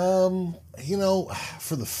fans? For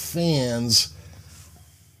the fans,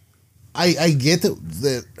 I get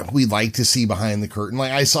that we like to see behind the curtain.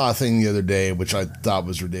 Like I saw a thing the other day, which I thought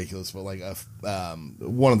was ridiculous, but like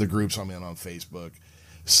one of the groups I'm in on Facebook,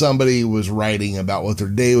 somebody was writing about what their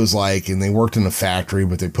day was like, and they worked in a factory,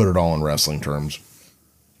 but they put it all in wrestling terms.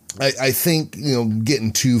 I think,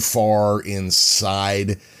 getting too far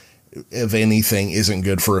inside of anything isn't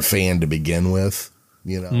good for a fan to begin with,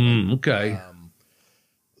 Okay.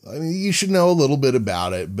 I mean, you should know a little bit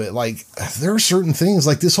about it, but like there are certain things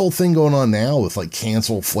like this whole thing going on now with like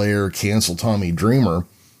cancel Flair, cancel Tommy Dreamer.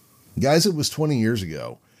 Guys, it was 20 years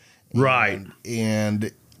ago. Right.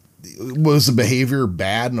 And was the behavior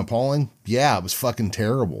bad and appalling? Yeah, it was fucking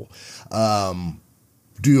terrible.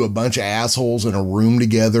 Do a bunch of assholes in a room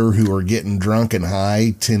together who are getting drunk and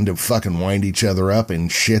high tend to fucking wind each other up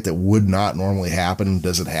and shit that would not normally happen?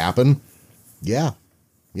 Does it happen? Yeah.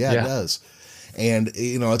 Yeah, it does. And,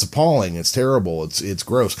 it's appalling. It's terrible. It's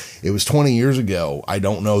gross. It was 20 years ago. I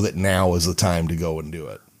don't know that now is the time to go and do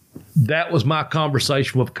it. That was my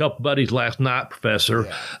conversation with a couple buddies last night, Professor.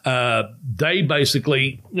 Yeah. They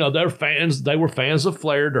basically, they're fans. They were fans of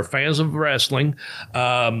Flair. They're fans of wrestling.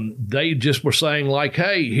 They just were saying like,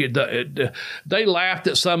 hey, they laughed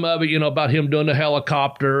at some of it, about him doing the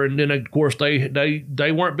helicopter. And then, of course,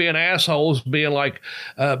 they weren't being assholes, being like,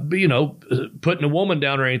 putting a woman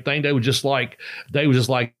down or anything. They were just like,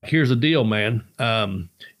 here's the deal, man.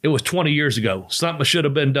 It was 20 years ago. Something should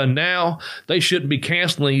have been done now. They shouldn't be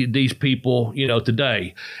canceling these people,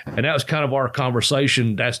 today. And that was kind of our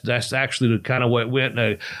conversation. That's actually the kind of way it went.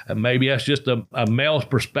 Maybe that's just a male's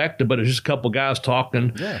perspective, but it's just a couple guys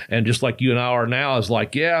talking. Yeah. And just like you and I are now, is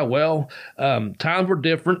like, yeah, well, times were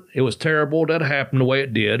different. It was terrible that happened the way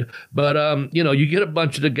it did. But, you get a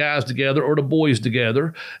bunch of the guys together or the boys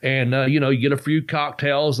together and, you get a few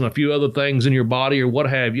cocktails and a few other things in your body or what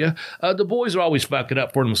have you. The boys are always fucking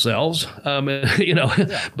up for themselves,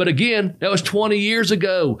 but again, that was 20 years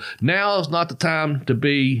ago. Now is not the time to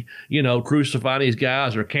be, crucifying these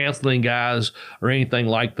guys or canceling guys or anything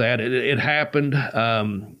like that. It happened,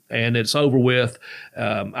 and it's over with.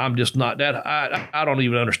 I'm just not that. I don't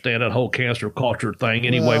even understand that whole cancer culture thing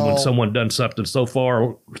anyway. When someone done something so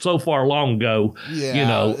far long ago,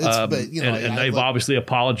 and they've obviously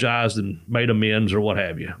apologized and made amends or what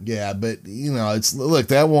have you. Yeah, but look,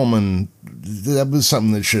 that woman, that was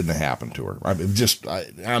something that shouldn't have happened to her.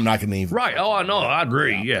 I'm not going to even. Right. Oh, I know. I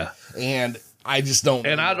agree. Yeah. And I just don't.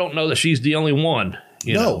 And I don't know that she's the only one.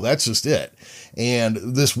 That's just it. And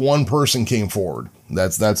this one person came forward.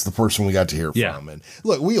 That's the person we got to hear from. And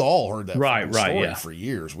look, we all heard that story for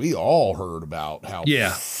years. We all heard about how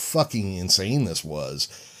fucking insane this was.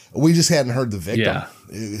 We just hadn't heard the victim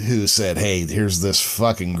who said, hey, here's this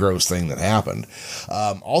fucking gross thing that happened.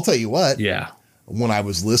 I'll tell you what. Yeah. When I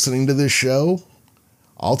was listening to this show,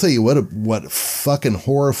 I'll tell you what fucking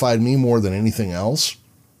horrified me more than anything else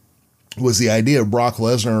was the idea of Brock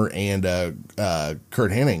Lesnar and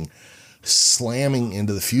Kurt Hennig slamming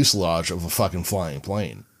into the fuselage of a fucking flying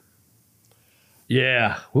plane.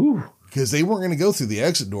 Yeah. Because they weren't going to go through the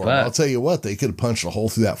exit door. I'll tell you what, they could have punched a hole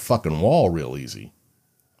through that fucking wall real easy.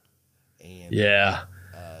 And,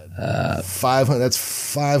 500. That's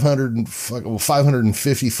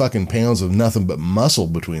 550 fucking pounds of nothing but muscle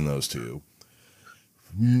between those two.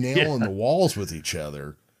 Nailing the walls with each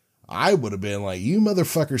other. I would have been like, you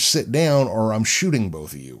motherfuckers sit down or I'm shooting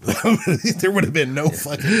both of you. There would have been no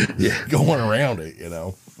fucking going around it,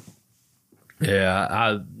 Yeah,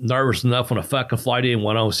 I'm nervous enough when a fucking flight in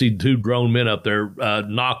when I see two grown men up there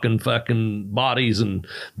knocking fucking bodies and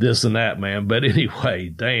this and that, man. But anyway,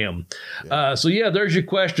 damn. Yeah. There's your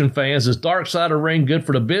question, fans. Is Dark Side of the Ring good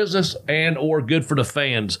for the business and or good for the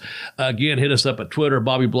fans? Again, hit us up at Twitter,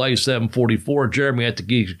 Bobby Blaze 744, Jeremy at the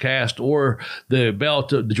Geeks Cast, or the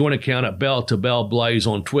joint account at Bell to Bell Blaze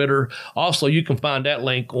on Twitter. Also, you can find that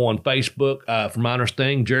link on Facebook. From my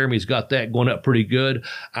understanding, Jeremy's got that going up pretty good.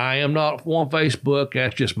 I am not on Facebook.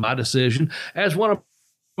 That's just my decision. As one of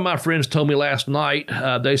my friends told me last night,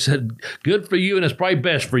 they said, good for you, and it's probably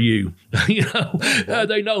best for you.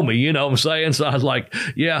 They know me, you know what I'm saying? So I was like,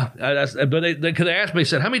 yeah. But they asked me,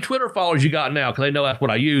 said, how many Twitter followers you got now? Because they know that's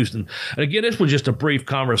what I used. And again, this was just a brief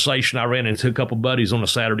conversation. I ran into a couple buddies on a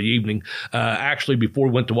Saturday evening, actually before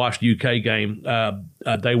we went to watch the UK game.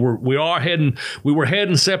 we were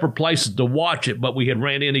heading separate places to watch it, but we had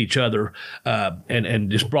ran into each other,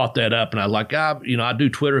 and just brought that up. And I like, I do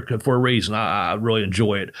Twitter for a reason. I really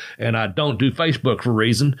enjoy it. And I don't do Facebook for a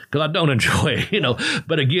reason, because I don't enjoy it,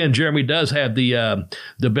 But again, Jeremy does have the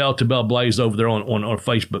Bell to Bell Blaze over there on our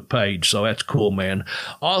Facebook page. So that's cool, man.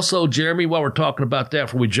 Also, Jeremy, while we're talking about that,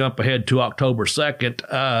 before we jump ahead to October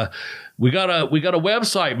 2nd, we got a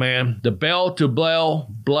website, man,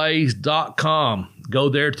 thebelltobellblaze.com. Go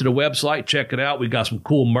there to the website, check it out. We got some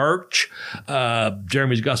cool merch.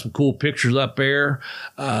 Jeremy's got some cool pictures up there.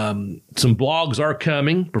 Some blogs are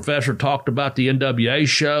coming. Professor talked about the NWA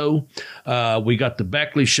show. We got the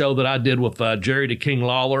Beckley show that I did with Jerry the King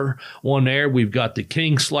Lawler on there. We've got the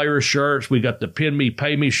King Slayer shirts. We got the Pin Me,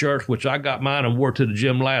 Pay Me shirts, which I got mine and wore to the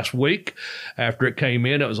gym last week after it came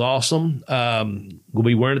in. It was awesome. We'll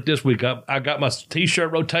be wearing it this week. I got my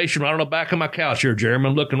T-shirt rotation right on the back of my couch here, Jeremy.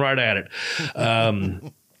 I'm looking right at it.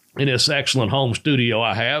 In this excellent home studio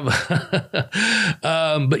I have.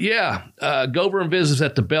 But yeah, go over and visit us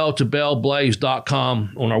at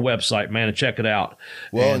thebelltobellblaze.com on our website, man, and check it out.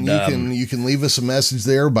 Well, and you can leave us a message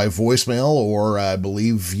there by voicemail, or I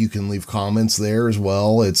believe you can leave comments there as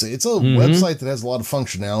well. It's a website that has a lot of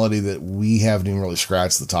functionality that we haven't even really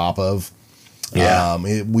scratched the top of. Yeah.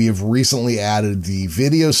 We have recently added the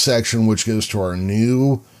video section, which goes to our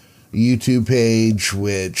new YouTube page,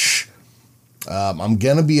 which I'm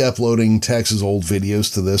going to be uploading Tex's old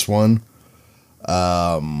videos to this one.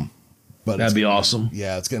 But that'd be awesome.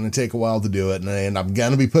 Yeah, it's going to take a while to do it. And I'm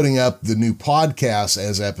going to be putting up the new podcasts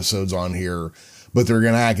as episodes on here, but they're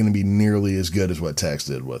not going to be nearly as good as what Tex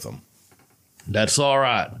did with them. That's all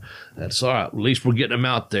right. That's all right. At least we're getting them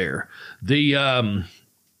out there.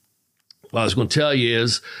 What I was going to tell you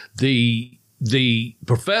is the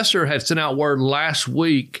professor had sent out word last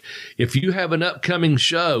week. If you have an upcoming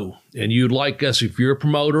show and you'd like us, if you're a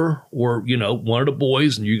promoter or, one of the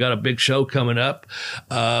boys and you got a big show coming up,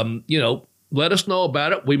 let us know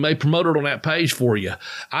about it. We may promote it on that page for you.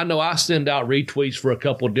 I know I send out retweets for a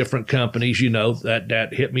couple of different companies, that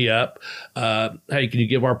hit me up. Hey, can you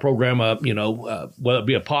give our program whether it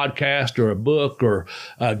be a podcast or a book, or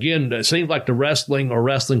again, it seems like the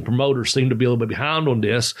wrestling promoters seem to be a little bit behind on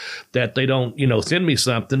this, that they don't, send me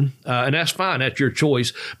something. And that's fine. That's your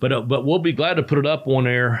choice. But we'll be glad to put it up on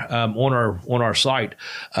there, on our site.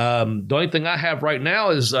 The only thing I have right now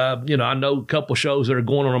is, I know a couple shows that are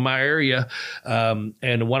going on in my area. And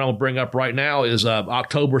the one I'll bring up right now is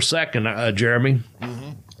October 2nd, Jeremy,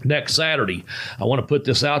 next Saturday. I want to put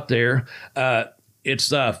this out there. It's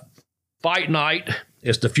Fight Night.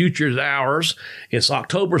 It's The Future Is Ours. It's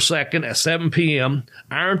October 2nd at 7 p.m.,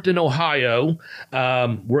 Ironton, Ohio.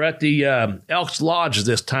 We're at the Elks Lodge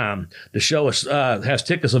this time. The show has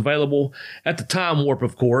tickets available at the Time Warp,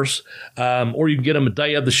 of course, or you can get them a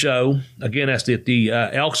day of the show. Again, that's at the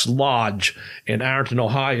Elks Lodge in Ironton,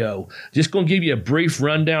 Ohio. Just going to give you a brief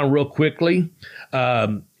rundown real quickly.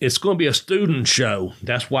 It's going to be a student show.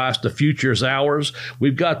 That's why it's The Future Is Ours.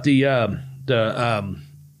 We've got the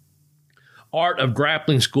Art of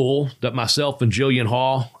Grappling School that myself and Jillian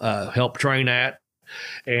Hall helped train at.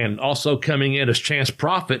 And also coming in is Chance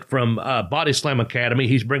Profit from Body Slam Academy.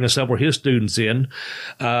 He's bringing several of his students in.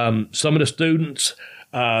 Some of the students,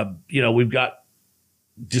 we've got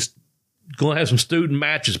just going to have some student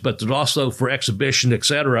matches, but there's also for exhibition,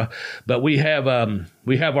 etc. But we have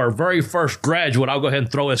our very first graduate. I'll go ahead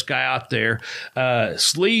and throw this guy out there.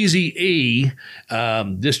 Sleazy E.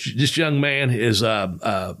 This young man is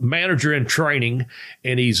a manager in training,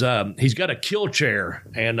 and he's got a kill chair,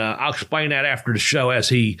 and I'll explain that after the show as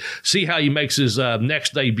see how he makes his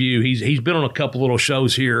next debut. He's been on a couple little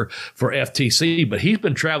shows here for FTC, but he's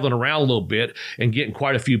been traveling around a little bit and getting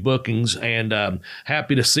quite a few bookings, and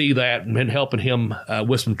happy to see that and helping him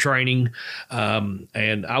with some training.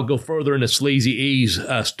 And I'll go further into Sleazy E's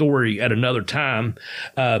story at another time.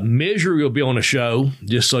 Misery will be on the show,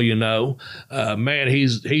 just so you know. Man,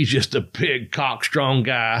 he's just a big, cock-strong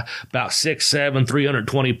guy, about 6'7",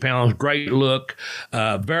 320 pounds, great look,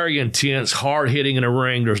 very intense, hard-hitting in the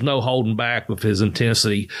ring. There's no holding back with his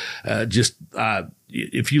intensity.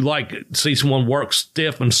 If you see someone work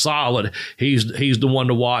stiff and solid, he's the one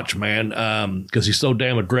to watch, man, because he's so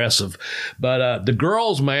damn aggressive. But the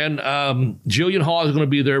girls, man, Jillian Hall is going to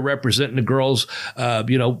be there representing the girls,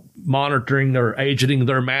 monitoring or agenting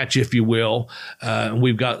their match, if you will. And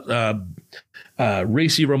we've got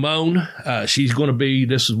Reese Ramon. She's going to be,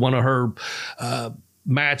 this is one of her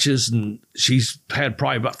matches, and she's had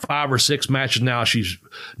probably about 5 or 6 matches now. She's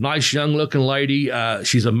a nice young looking lady.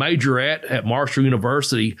 She's a majorette at Marshall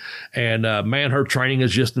University, and man, her training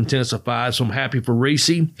has just intensified. So I'm happy for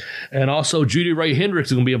Reese. And also Judy Ray Hendricks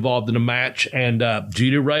is going to be involved in the match. And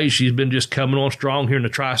Judy Ray, she's been just coming on strong here in the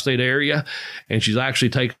tri-state area, and she's actually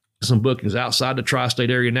taken some bookings outside the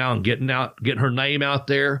tri-state area now and getting her name out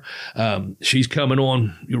there. She's coming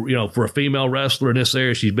on, for a female wrestler in this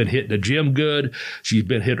area. She's been hitting the gym good. She's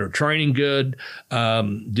been hitting her training good.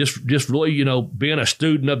 Just really, being a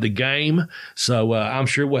student of the game. So I'm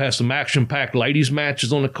sure we'll have some action-packed ladies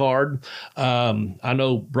matches on the card. I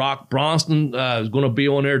know Brock Bronson is going to be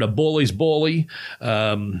on there, the Bully's Bully.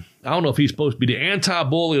 I don't know if he's supposed to be the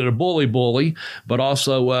anti-bully or the bully, but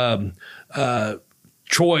also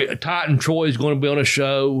Titan Troy is going to be on a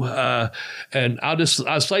show, and I was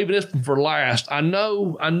saving this for last. I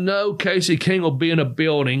know Casey King will be in a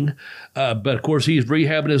building, but of course he's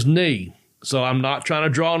rehabbing his knee, so I'm not trying to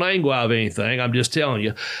draw an angle out of anything. I'm just telling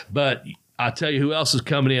you. But I tell you who else is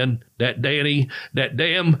coming in. That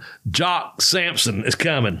damn Jock Sampson is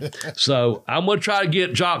coming. So I'm going to try to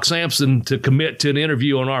get Jock Sampson to commit to an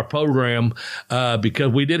interview on our program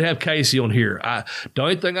because we did have Casey on here. The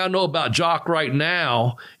only thing I know about Jock right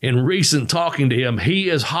now, in recent talking to him, he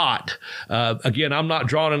is hot. Again, I'm not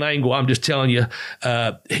drawing an angle. I'm just telling you,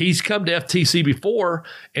 he's come to FTC before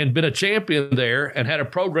and been a champion there and had a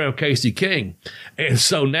program with Casey King. And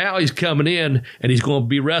so now he's coming in and he's going to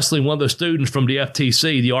be wrestling one of the students from the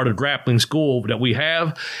FTC, the Art of Grappling School that we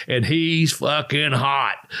have, and he's fucking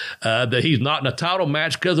hot. That he's not in a title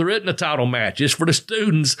match because there isn't a title match. It's for the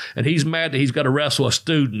students, and he's mad that he's got to wrestle a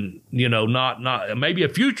student, not maybe a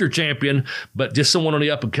future champion, but just someone on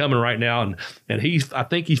the up and coming right now. And I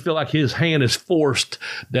think he feel like his hand is forced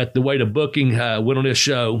that the way the booking went on this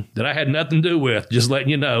show that I had nothing to do with, just letting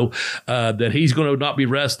you know that he's going to not be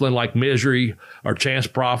wrestling like Misery or Chance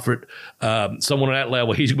Prophet, someone on that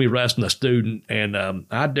level. He's going to be wrestling a student, and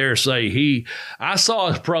I dare say I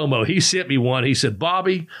saw his promo. He sent me one. He said,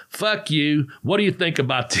 "Bobby, fuck you. What do you think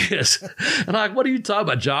about this?" And I'm like, "What are you talking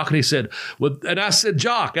about, Jock?" And he said, "Well," and I said,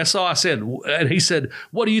 "Jock." That's all I said. And he said,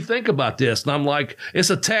 "What do you think about this?" And I'm like,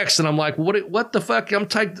 "It's a text." And I'm like, "What the fuck? I'm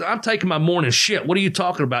taking my morning shit. What are you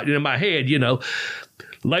talking about?" In my head,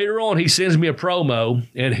 Later on, he sends me a promo,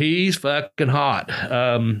 and he's fucking hot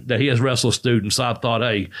that he has wrestled students. So I thought,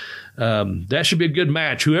 hey, that should be a good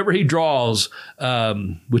match. Whoever he draws,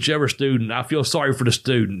 whichever student, I feel sorry for the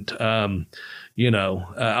student.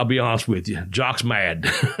 I'll be honest with you. Jock's mad.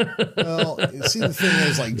 Well, see, the thing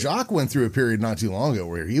is, like, Jock went through a period not too long ago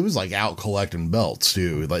where he was like out collecting belts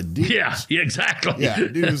too. Like, dude, yeah, exactly. Yeah,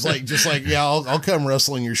 dude was like, I'll come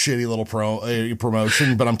wrestling your shitty little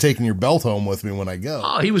promotion, but I'm taking your belt home with me when I go.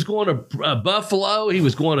 Oh, he was going to Buffalo. He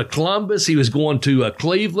was going to Columbus. He was going to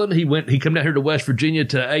Cleveland. He come down here to West Virginia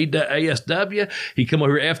to ASW. He come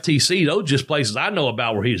over here to FTC. Those just places I know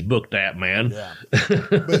about where he's booked at, man. Yeah.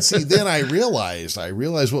 But see, then I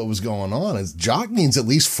realized what was going on is Jock needs at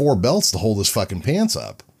least 4 belts to hold his fucking pants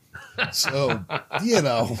up. So,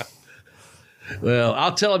 Well,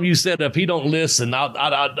 I'll tell him you said if he don't listen.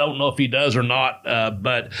 I don't know if he does or not,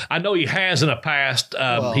 but I know he has in the past.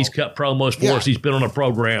 He's cut promos for us. He's been on a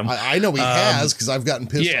program. I know he has because I've gotten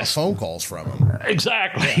pissed off phone calls from him.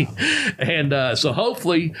 Exactly. Yeah. And so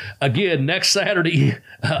hopefully, again, next Saturday,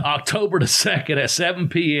 October the 2nd at 7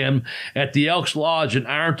 p.m. at the Elks Lodge in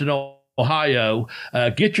Ironton, Ohio.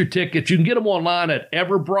 Get your tickets. You can get them online at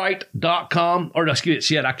everbright.com or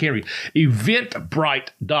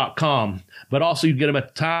eventbrite.com. But also you can get them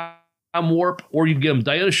at the Time Warp, or you can get them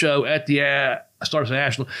day of the show at the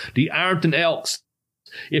Ironton Elks.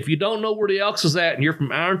 If you don't know where the Elks is at and you're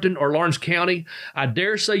from Ironton or Lawrence County, I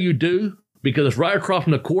dare say you do, because it's right across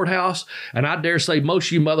from the courthouse, and I dare say most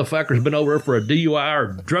of you motherfuckers have been over there for a DUI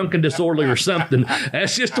or drunken disorderly or something.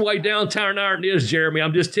 That's just the way downtown Ironton is, Jeremy.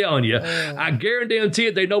 I'm just telling you. I guarantee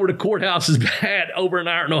it, they know where the courthouse is at over in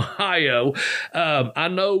Ironton, Ohio. I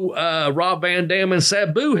know Rob Van Dam and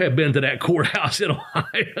Sabu have been to that courthouse in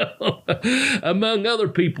Ohio. Among other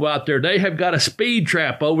people out there, they have got a speed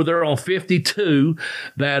trap over there on 52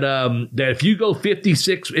 that if you go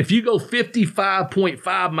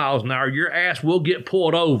 55.5 miles an hour, your ass will get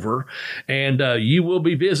pulled over, and you will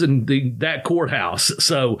be visiting that courthouse.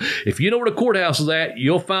 So if you know where the courthouse is at,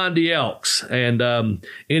 you'll find the Elks. And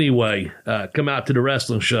anyway, come out to the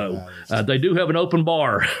wrestling show. They do have an open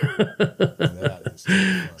bar.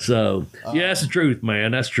 So yeah, that's the truth,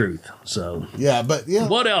 man. That's truth. So yeah, but yeah,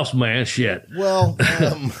 what else, man? Shit. Well,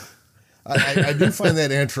 I do find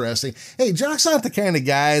that interesting. Hey, Jock's not the kind of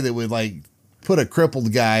guy that would like put a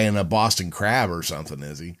crippled guy in a Boston Crab or something,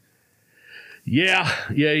 is he? Yeah,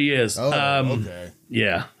 he is. Oh, okay.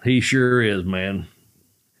 Yeah, he sure is, man.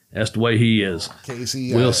 That's the way he is.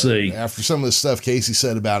 Casey, we'll see. After some of the stuff Casey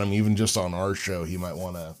said about him, even just on our show, he might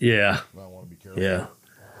want to. Yeah. Might want to be careful. Yeah.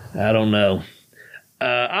 I don't know.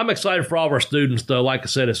 I'm excited for all of our students, though. Like I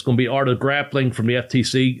said, it's going to be Art of Grappling from the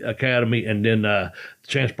FTC Academy, and then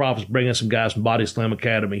Chance Profit's bringing some guys from Body Slam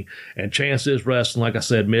Academy, and Chance is wrestling, like I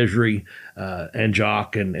said, Misery and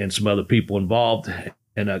Jock and some other people involved.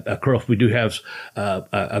 And of course, we do have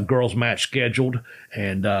a girls' match scheduled,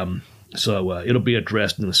 and so it'll be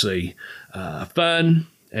interesting to see. Fun.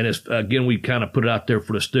 And it's, again, we kind of put it out there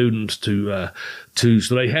for the students to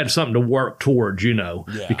so they had something to work towards,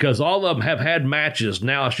 because all of them have had matches.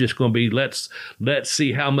 Now it's just going to be, let's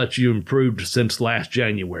see how much you improved since last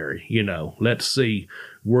January, let's see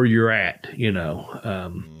where you're at,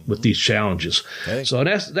 with these challenges. Okay. So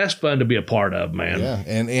that's fun to be a part of, man. Yeah.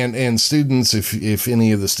 And students, if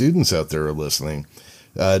any of the students out there are listening,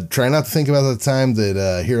 try not to think about the time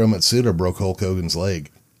that Hiro Matsuda broke Hulk Hogan's leg.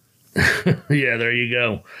 Yeah, there you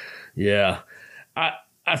go. Yeah.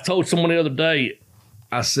 I told someone the other day,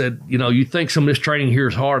 I said, you think some of this training here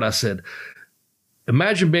is hard. I said,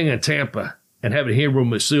 imagine being in Tampa and having Hiro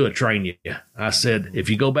Matsuda train you. I said,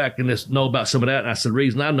 if you go back and just know about some of that, and I said, the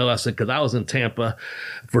reason I know, I said, because I was in Tampa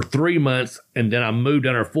for 3 months, and then I moved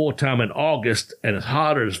down there full time in August, and it's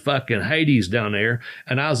hotter as fucking Hades down there,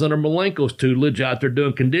 and I was under Malenko's tutelage out there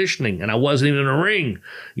doing conditioning, and I wasn't even in a ring.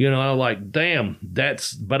 I was like, damn,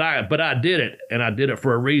 but I did it, and I did it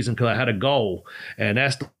for a reason, because I had a goal, and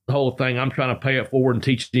that's the whole thing. I'm trying to pay it forward and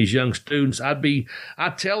teach these young students. I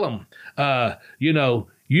tell them,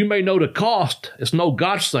 you may know the cost. It's no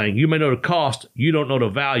gotcha thing. You may know the cost. You don't know the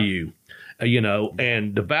value,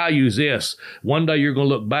 and the value is this. One day you're going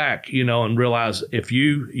to look back, and realize if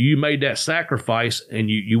you made that sacrifice and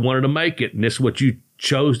you wanted to make it, and this is what you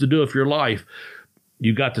chose to do with your life,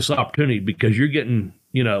 you got this opportunity because you're getting,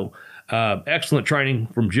 excellent training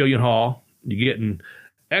from Jillian Hall. You're getting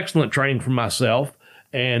excellent training from myself.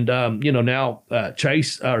 And, now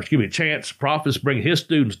Chance Profit's bringing his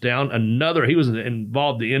students down. He was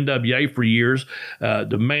involved in the NWA for years.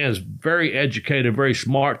 The man is very educated, very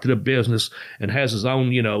smart to the business, and has his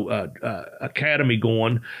own, academy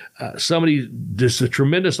going. This is a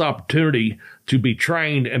tremendous opportunity to be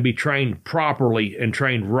trained and be trained properly and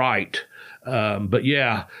trained right.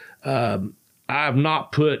 I have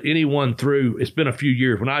not put anyone through. It's been a few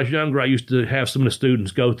years. When I was younger, I used to have some of the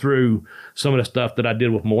students go through some of the stuff that I did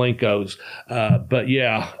with Malenko's.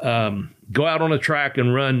 Go out on the track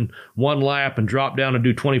and run one lap and drop down and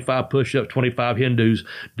do 25 push-ups, 25 Hindus.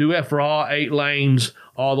 Do that for all 8 lanes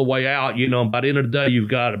all the way out. And by the end of the day, you've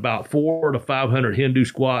got about 400 to 500 Hindu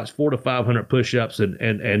squats, 400 to 500 push-ups,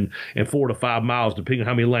 and 4 to 5 miles, depending on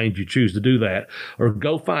how many lanes you choose to do that. Or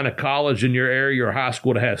go find a college in your area or high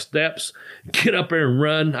school that has steps. Get up there and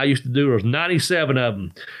run. I used to do, there was 97 of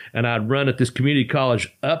them. And I'd run at this community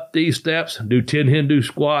college up these steps, do 10 Hindu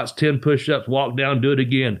squats, 10 push-ups, walk down, do it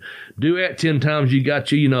again. Do that 10 times. You got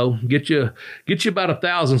get you about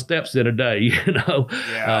 1,000 steps in a day,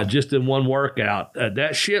 just in one workout.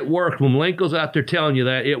 That shit works. When Malenko's out there telling you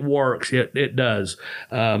that, it works. It does.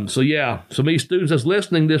 So many students that's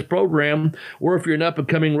listening to this program, or if you're an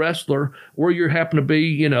up-and-coming wrestler, or you happen to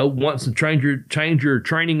be, wants to change your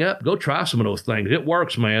training up, go try some of those things. It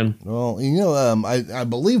works, man. Well, I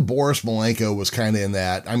believe Boris Malenko was kind of in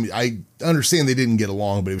that. I mean, I understand they didn't get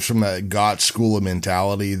along, but it was from that Gotch school of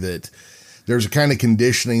mentality that there's a kind of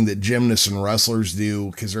conditioning that gymnasts and wrestlers do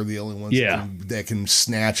because they're the only ones that can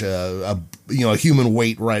snatch a human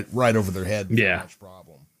weight right over their head. Yeah.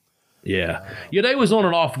 Problem. Yeah. They was on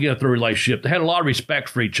and off again through the relationship. They had a lot of respect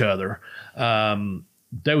for each other.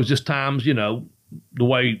 There was just times, the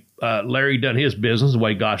way Larry done his business, the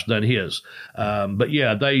way Gotch done his.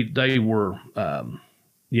 They were.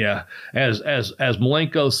 As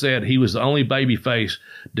Malenko said, he was the only babyface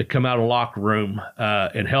to come out of the locker room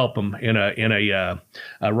and help him in a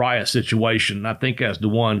riot situation. I think as the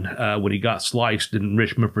one when he got sliced in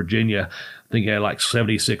Richmond, Virginia, I think he had like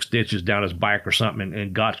 76 stitches down his back or something,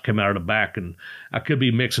 and Gotch came out of the back. And I could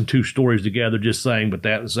be mixing two stories together, just saying, but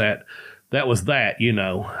that was that.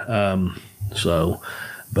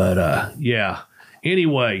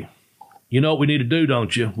 Anyway. You know what we need to do,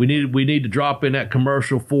 don't you? We need to drop in that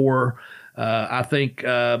commercial for, I think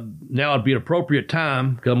now would be an appropriate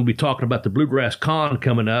time, because I'm going to be talking about the Bluegrass Con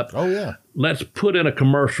coming up. Oh, yeah. Let's put in a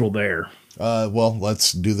commercial there.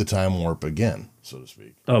 Let's do the time warp again. so to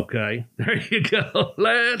speak. Okay, there you go.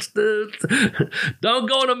 Don't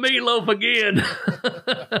go to Meatloaf again.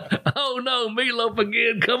 Oh no, Meatloaf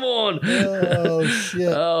again! Come on. Oh shit.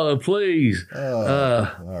 Oh please. All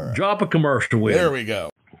right. Drop a commercial with. There we go.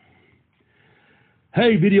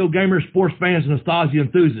 Hey, video gamers, sports fans, and nostalgia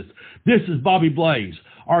enthusiasts. This is Bobby Blaze.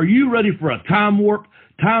 Are you ready for a time warp?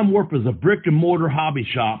 Time Warp is a brick-and-mortar hobby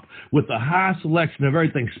shop with a high selection of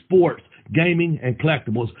everything sports, gaming, and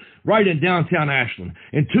collectibles right in downtown Ashland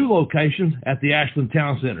in 2 locations at the Ashland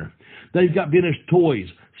Town Center. They've got vintage toys,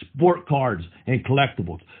 sport cards, and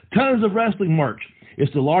collectibles. Tons of wrestling merch.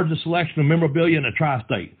 It's the largest selection of memorabilia in the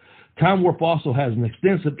tri-state. Time Warp also has an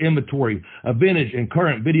extensive inventory of vintage and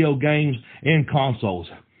current video games and consoles.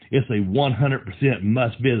 It's a 100%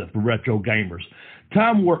 must-visit for retro gamers.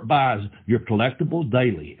 Time Warp buys your collectibles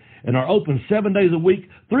daily and are open 7 days a week,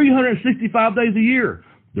 365 days a year.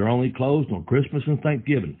 They're only closed on Christmas and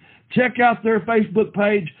Thanksgiving. Check out their Facebook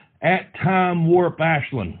page at Time Warp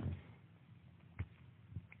Ashland.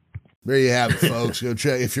 There you have it, folks. Go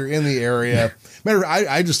check if you're in the area. Matter,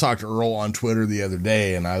 I just talked to Earl on Twitter the other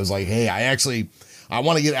day, and I was like, hey, I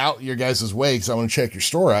want to get out your guys' way because I want to check your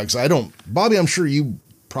store out. Because Bobby, I'm sure you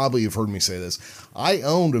probably have heard me say this. I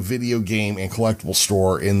owned a video game and collectible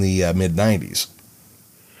store in the mid-90s.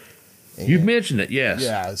 You've mentioned it, yes.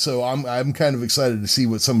 Yeah, so I'm kind of excited to see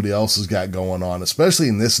what somebody else has got going on, especially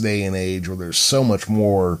in this day and age where there's so much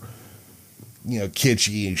more,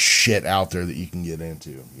 kitschy shit out there that you can get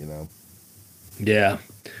into, Yeah.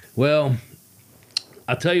 Well,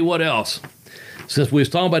 I'll tell you what else. Since we was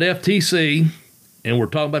talking about FTC and we're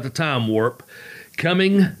talking about the Time Warp,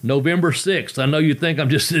 coming November 6th. I know you think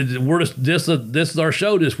this is our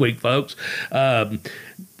show this week, folks.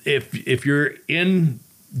 If you're in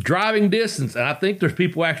driving distance, and I think there's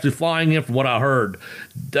people actually flying in from what I heard,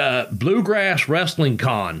 Bluegrass Wrestling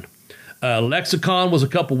Con. Lexicon was a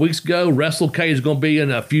couple weeks ago. WrestleCade is going to be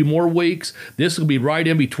in a few more weeks. This will be right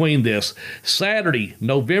in between this. Saturday,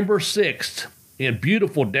 November 6th, in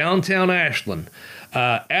beautiful downtown Ashland,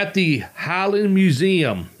 at the Highland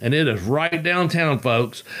Museum, and it is right downtown,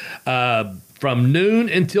 folks, from noon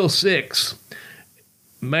until 6.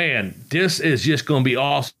 Man, this is just going to be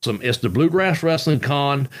awesome. It's the Bluegrass Wrestling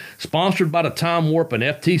Con, sponsored by the Time Warp and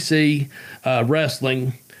FTC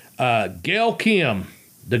Wrestling. Gail Kim,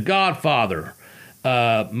 The Godfather,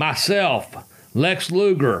 myself, Lex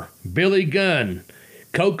Luger, Billy Gunn,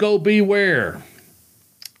 Coco Beware.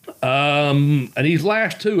 And these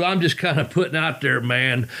last 2, I'm just kind of putting out there,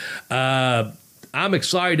 man. I'm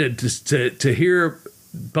excited to hear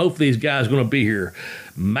both of these guys going to be here.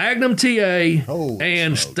 Magnum TA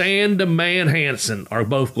and Stan the Man Hansen are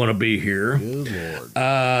both going to be here. Good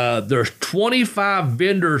Lord. There's 25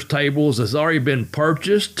 vendors tables that's already been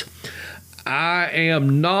purchased. I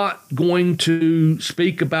am not going to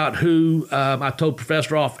speak about who. I told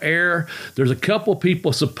Professor off air. There's a couple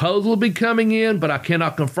people supposedly be coming in, but I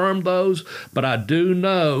cannot confirm those. But I do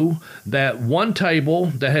know that one table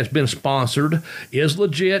that has been sponsored is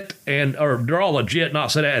legit, or they're all legit,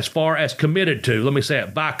 not say that as far as committed to. Let me say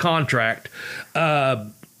it, by contract.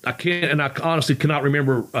 I can't, and I honestly cannot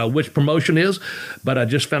remember which promotion is, but I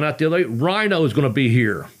just found out the other day, Rhino is going to be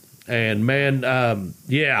here. And man,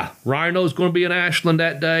 Rhino's going to be in Ashland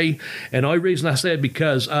that day. And the only reason I said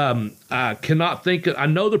because I cannot think I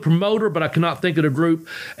know the promoter, but I cannot think of the group.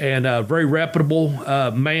 And a very reputable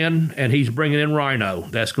man, and he's bringing in Rhino.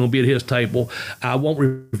 That's going to be at his table. I won't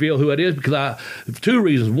reveal who it is because 2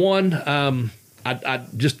 reasons. One, I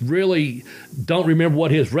just really don't remember what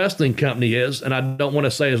his wrestling company is, and I don't want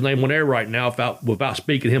to say his name on air right now without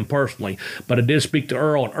speaking to him personally. But I did speak to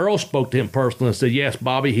Earl, and Earl spoke to him personally and said, yes,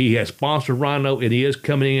 Bobby, he has sponsored Rhino, and he is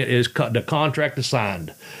coming in. The contract is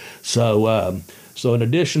signed. So in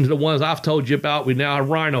addition to the ones I've told you about, we now have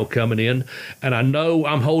Rhino coming in, and I know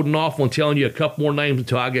I'm holding off on telling you a couple more names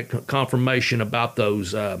until I get confirmation about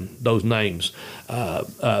those names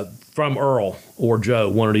from Earl or Joe,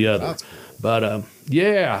 one or the other. But,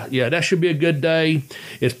 that should be a good day.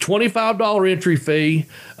 It's $25 entry fee,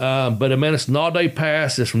 but, man, it's an all-day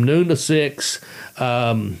pass. It's from noon to 6.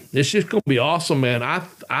 It's just going to be awesome, man.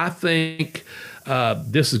 I think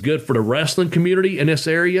this is good for the wrestling community in this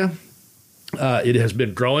area. It has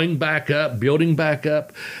been growing back up, building back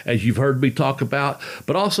up, as you've heard me talk about.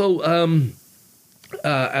 But also,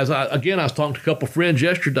 I was talking to a couple of friends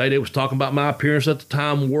yesterday. They was talking about my appearance at the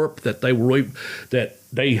Time Warp, that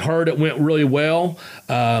they heard it went really well.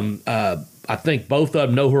 I think both of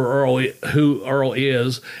them know who Earl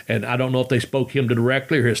is, and I don't know if they spoke him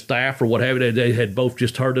directly or his staff or what have you. They had both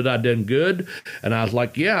just heard that I done good, and I was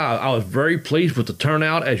like, yeah, I was very pleased with the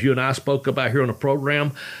turnout, as you and I spoke about here on the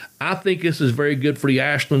program. I think this is very good for the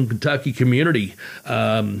Ashland, Kentucky community.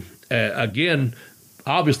 Again,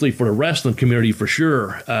 obviously for the wrestling community for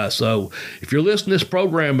sure. So if you're listening to this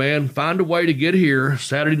program, man, find a way to get here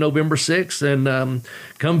Saturday, November 6th, and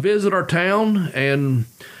come visit our town and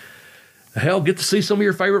hell, get to see some of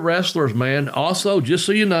your favorite wrestlers, man. Also, just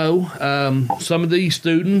so you know, some of these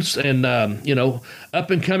students and,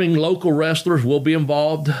 up-and-coming local wrestlers will be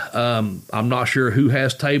involved. I'm not sure who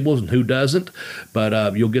has tables and who doesn't,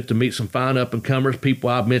 but you'll get to meet some fine up-and-comers, people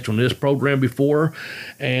I've mentioned on this program before.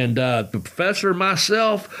 And the professor and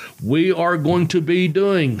myself, we are going to be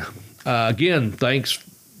doing, again, thanks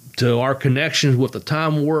to our connections with the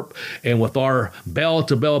Time Warp and with our Bell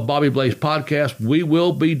to Bell Bobby Blaze podcast, we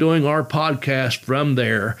will be doing our podcast from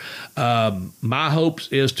there. My hopes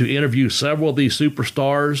is to interview several of these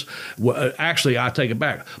superstars. Actually, I take it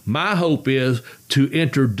back. My hope is to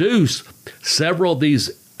introduce several of these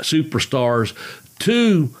superstars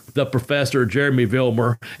to the Professor Jeremy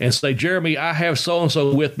Vilmer and say, Jeremy, I have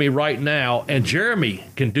so-and-so with me right now, and Jeremy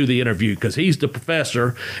can do the interview because he's the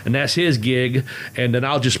professor and that's his gig, and then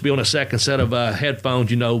I'll just be on a second set of headphones,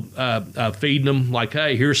 feeding them like,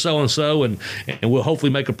 hey, here's so-and-so, and we'll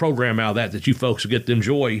hopefully make a program out of that you folks will get to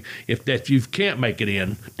enjoy. If you can't make it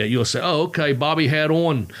in, that you'll say, oh, okay, Bobby had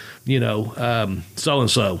on,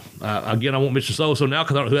 so-and-so. Again, I won't mention so-and-so now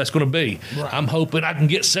because I don't know who that's going to be. Right. I'm hoping I can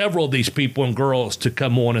get several of these people and girls to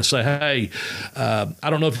come on and say, hey, I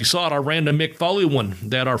don't know if you saw it, our random Mick Foley one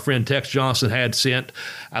that our friend Tex Johnson had sent.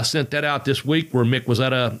 I sent that out this week where Mick was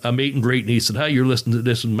at a meet and greet, and he said, hey, you're listening to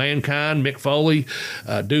this Mankind, Mick Foley,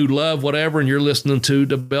 Dude Love, whatever, and you're listening to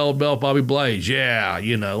the Bell Bobby Blaze. Yeah,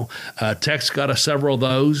 Tex got several of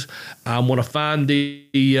those. I'm going to find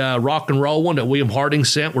the rock and roll one that William Harding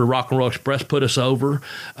sent where Rock and Roll Express put us over.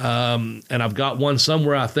 And I've got one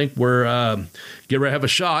somewhere I think where Get Ready to Have a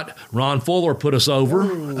Shot. Ron Fuller put us over.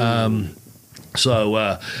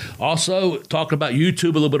 Also talking about YouTube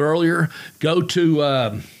a little bit earlier, go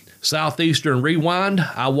to Southeastern Rewind.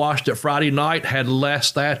 I watched it Friday night, had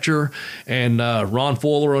Les Thatcher and Ron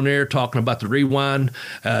Fuller on there talking about the Rewind.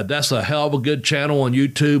 That's a hell of a good channel on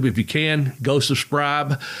YouTube. If you can, go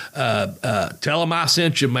subscribe. Tell them I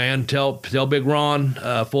sent you, man. Tell Big Ron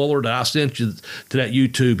Fuller that I sent you to that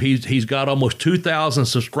YouTube. He's got almost 2,000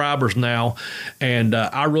 subscribers now, and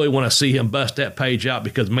I really want to see him bust that page out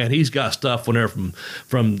because, man, he's got stuff on there from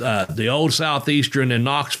the old Southeastern in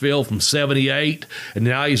Knoxville from 78, and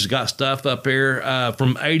now he's got stuff up here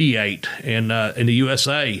from 88 in the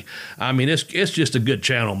USA. I mean, it's just a good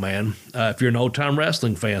channel, man, if you're an old-time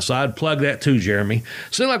wrestling fan. So I'd plug that too, Jeremy.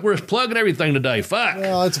 Seems like we're just plugging everything today. Fuck.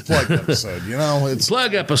 Well, it's a plug episode, It's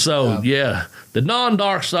plug episode, yeah. The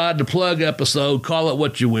non-dark side, the plug episode, call it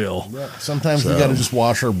what you will. Yeah. Sometimes we got to just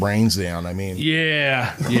wash our brains down. I mean.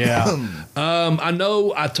 Yeah. I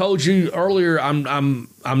know I told you earlier I'm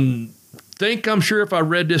sure if I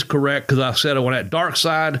read this correct, because I said it on that dark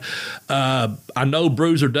side. I know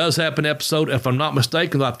Bruiser does have an episode. If I'm not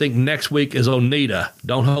mistaken, I think next week is Onita.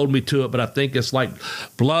 Don't hold me to it, but I think it's like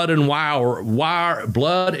Blood and Wire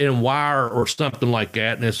or something like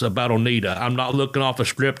that, and it's about Onita. I'm not looking off a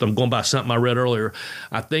script. I'm going by something I read earlier.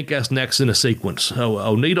 I think that's next in the sequence. So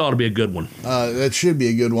Onita ought to be a good one. That should be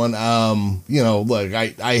a good one. Look,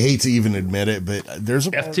 I hate to even admit it, but there's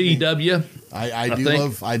a FTW.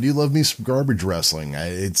 I do love me some garbage wrestling.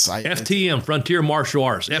 FTM, Frontier Martial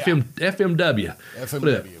Arts. Yeah. FMW.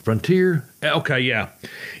 Frontier. Okay, yeah.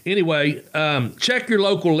 Anyway, check your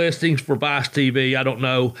local listings for Vice TV. I don't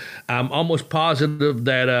know. I'm almost positive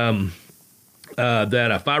that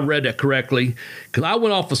that if I read that correctly, because I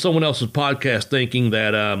went off of someone else's podcast thinking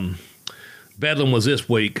that Bedlam was this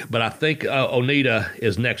week, but I think Onita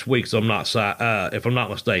is next week. So I'm not if I'm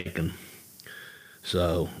not mistaken.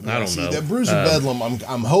 So I don't know. That Bruiser Bedlam,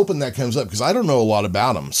 I'm hoping that comes up because I don't know a lot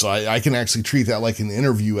about him, so I can actually treat that like an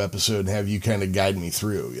interview episode and have you kind of guide me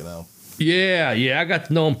through. Yeah, I got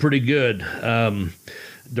to know him pretty good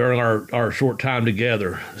during our short time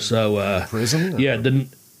together. So prison? Yeah,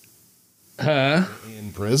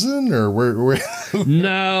 in prison or where?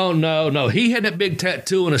 No. He had that big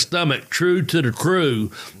tattoo on his stomach, True to the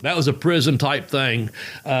Crew. That was a prison type thing.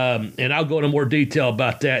 And I'll go into more detail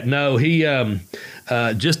about that. No, he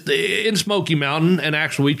just in Smoky Mountain, and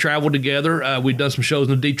actually we traveled together. We've done some shows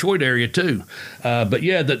in the Detroit area too. But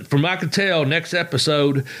yeah, from what I can tell, next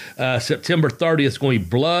episode, September 30th, is going to be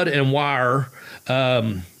Blood and Wire,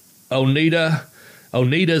 Onita's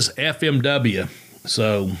FMW.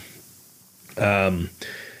 So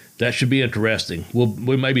that should be interesting.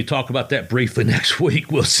 We maybe talk about that briefly next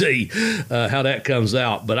week. We'll see how that comes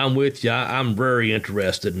out. But I'm with you. I'm very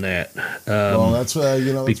interested in that. Well, that's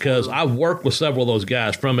because I've worked with several of those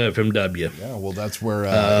guys from FMW. Yeah, well, that's where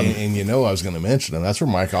and I was going to mention them. That's where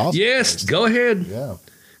Mike Awesome. Yes, go ahead. Yeah.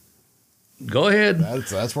 Go ahead.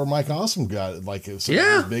 That's where Mike Awesome got some of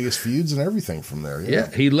his biggest feuds and everything from there.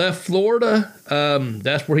 Yeah, he left Florida.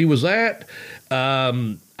 That's where he was at.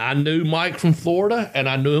 I knew Mike from Florida, and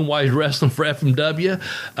I knew him while he was wrestling for FMW.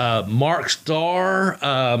 Mark Starr,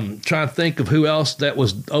 trying to think of who else that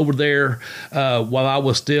was over there while I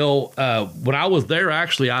was still. When I was there,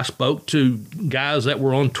 actually, I spoke to guys that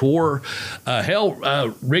were on tour.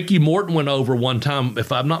 Ricky Morton went over one time,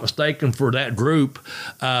 if I'm not mistaken, for that group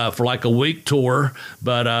for like a week tour.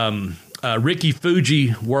 But Ricky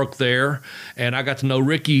Fuji worked there, and I got to know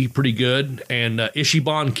Ricky pretty good. And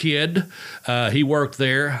Ishiban Kid, he worked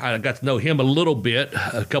there. I got to know him a little bit,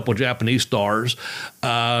 a couple of Japanese stars.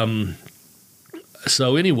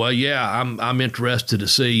 So anyway, yeah, I'm interested to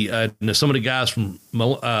see some of the guys from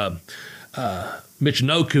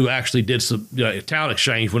Michinoku actually did some talent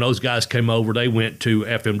exchange. When those guys came over, they went to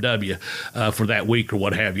FMW for that week or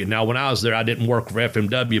what have you. Now, when I was there, I didn't work for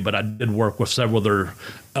FMW, but I did work with several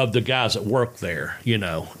of the guys that worked there,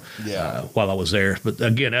 while I was there. But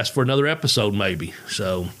again, that's for another episode maybe.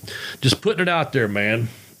 So just putting it out there, man.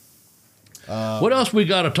 What else we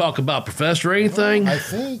got to talk about, Professor? Anything? I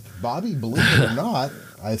think, Bobby, believe it or not,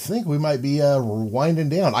 I think we might be winding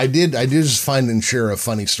down. I did just find and share a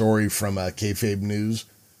funny story from Kayfabe News.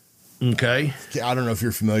 Okay. I don't know if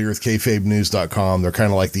you're familiar with kayfabenews.com. They're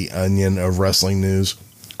kind of like the Onion of wrestling news.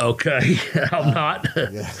 Okay. I'm not.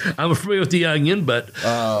 Yeah. I'm familiar with the Onion, but...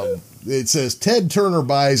 it says, Ted Turner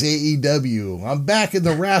buys AEW. I'm back in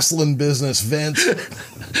the wrestling business, Vince.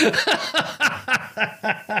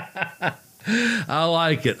 I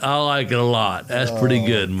like it a lot. That's pretty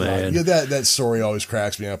good, man. Yeah, that story always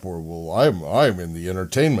cracks me up. Well, I'm in the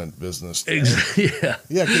entertainment business. Yeah,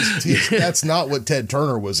 because that's not what Ted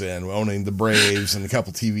Turner was in, owning the Braves and a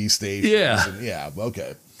couple TV stations. Yeah,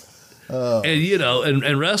 okay.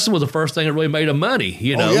 And wrestling was the first thing that really made him money.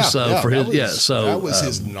 So that was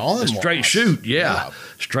his non straight shoot. Yeah,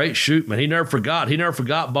 straight shoot, man. He never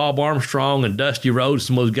forgot Bob Armstrong and Dusty Rhodes.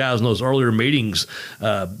 Some of those guys in those earlier meetings.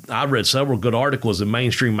 I read several good articles in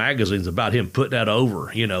mainstream magazines about him putting that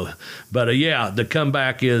over. But the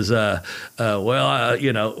comeback is what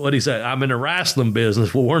do you say? I'm in the wrestling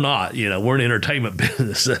business. Well, we're not. We're in the entertainment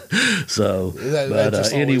business. So,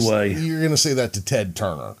 anyway, you're going to say that to Ted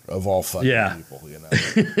Turner of all fucking people,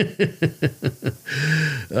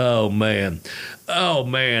 Oh man.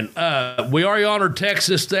 We already honored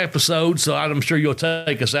Texas this episode, so I'm sure you'll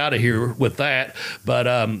take us out of here with that. But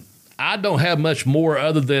I don't have much more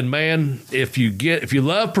other than, man, if you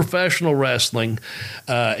love professional wrestling,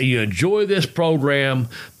 you enjoy this program,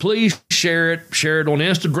 please share it. Share it on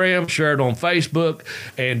Instagram, share it on Facebook,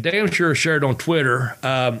 and damn sure share it on Twitter.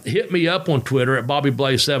 Hit me up on Twitter at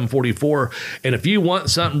BobbyBlaze744. And if you want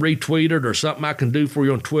something retweeted or something I can do for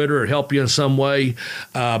you on Twitter or help you in some way,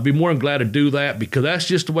 I'd be more than glad to do that, because that's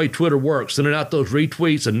just the way Twitter works. Sending out those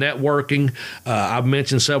retweets and networking. I've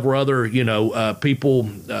mentioned several other, people,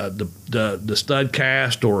 the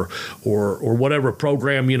Studcast or whatever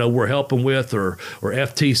program we're helping with, or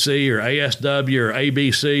FTC or ASW or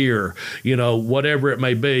ABC or whatever it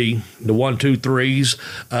may be, the 1, 2,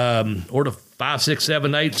 3s, or the 5, 6,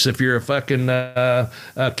 7, 8s if you're a fucking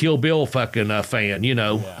Kill Bill fucking fan.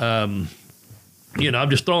 I'm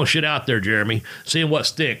just throwing shit out there, Jeremy, seeing what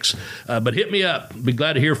sticks. But hit me up. Be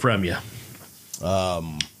glad to hear from you.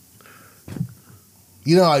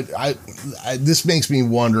 I this makes me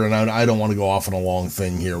wonder, and I don't want to go off on a long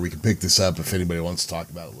thing here. We can pick this up if anybody wants to talk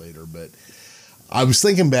about it later. But I was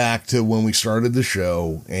thinking back to when we started the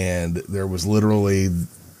show, and there was the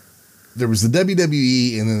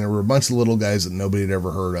WWE, and then there were a bunch of little guys that nobody had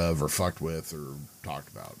ever heard of or fucked with or talked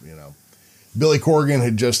about. Billy Corgan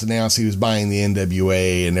had just announced he was buying the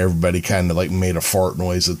NWA, and everybody kind of like made a fart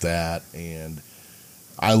noise at that. And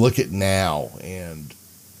I look at now, and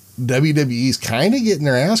WWE's kind of getting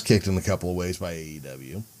their ass kicked in a couple of ways by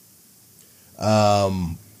AEW.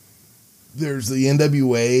 There's the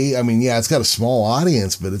NWA. It's got a small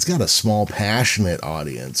audience, but it's got a small, passionate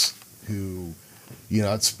audience who, You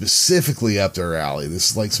know, it's specifically up their alley.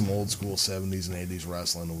 This is like some old school 70s and 80s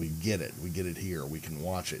wrestling, and we get it. We get it here. We can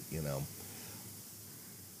watch it, you know.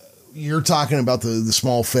 You're talking about the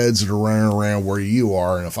small feds that are running around where you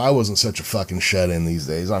are, and if I wasn't such a fucking shut-in these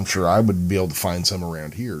days, I'm sure I would be able to find some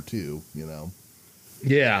around here, too, you know.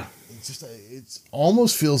 Yeah. It's just, it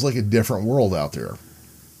almost feels like a different world out there.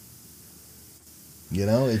 You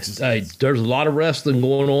know, it's just... Hey, there's a lot of wrestling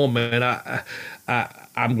going on, man.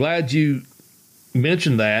 I'm glad you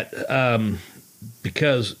mentioned that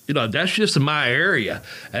because, you know, that's just in my area.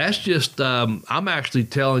 That's just, I'm actually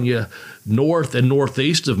telling you, north and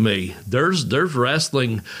northeast of me, there's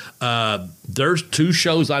wrestling. There's 2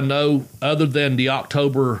 shows I know other than the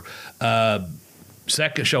October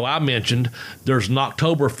second show I mentioned. There's an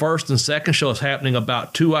October 1st and 2nd show is happening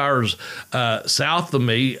about 2 hours south of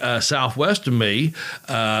me, southwest of me.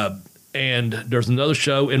 And there's another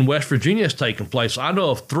show in West Virginia that's taking place. I know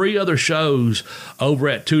of 3 other shows over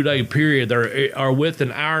at 2-day period that are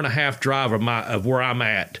within an hour and a half drive of where I'm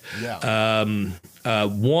at. Yeah.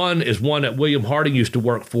 One is one that William Harding used to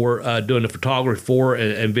work for, doing the photography for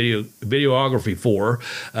and videography for.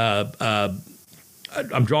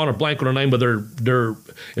 I'm drawing a blank on the name, but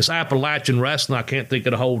it's Appalachian Wrestling. I can't think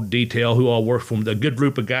of the whole detail who all work for them. They're a good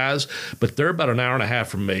group of guys, but they're about an hour and a half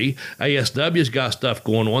from me. ASW's got stuff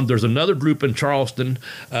going on. There's another group in Charleston.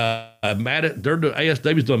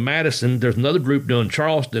 ASW's doing Madison. There's another group doing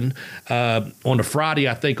Charleston. On a Friday,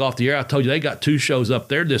 I think off the air, I told you they got 2 shows up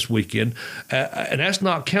there this weekend. And that's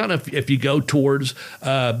not counting if you go towards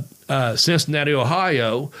Cincinnati,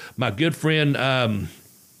 Ohio. My good friend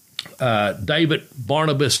David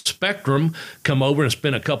Barnabas Spectrum come over and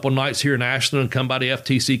spend a couple nights here in Ashland and come by the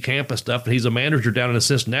FTC camp and stuff. And he's a manager down in the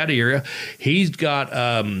Cincinnati area. He's got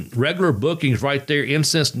regular bookings right there in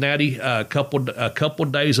Cincinnati a couple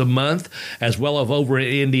days a month, as well as over in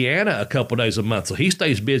Indiana a couple days a month. So he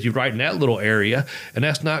stays busy right in that little area. And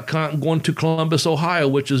that's not going to Columbus, Ohio,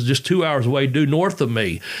 which is just 2 hours away due north of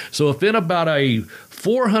me. So if in about a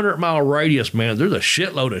 400-mile radius, man, there's a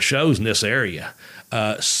shitload of shows in this area.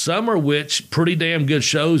 Some are which pretty damn good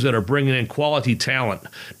shows that are bringing in quality talent.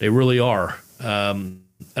 They really are. And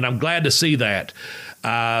I'm glad to see that.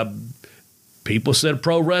 People said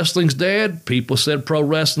pro wrestling's dead. People said pro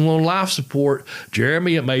wrestling on life support.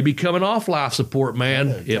 Jeremy, it may be coming off life support,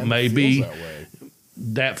 man. It may be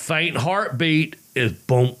that faint heartbeat is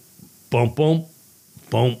boom, boom, boom,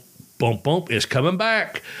 boom, boom, boom. It's coming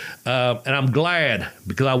back. And I'm glad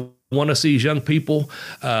because I want to see young people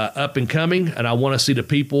up and coming, and I want to see the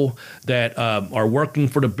people that are working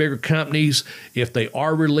for the bigger companies, if they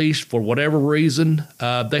are released for whatever reason,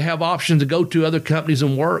 they have options to go to other companies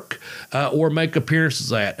and work or make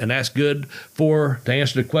appearances at, and that's good to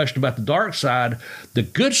answer the question about the dark side. The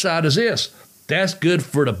good side is this. That's good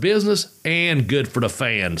for the business and good for the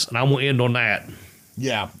fans, and I'm going to end on that.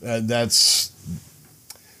 Yeah,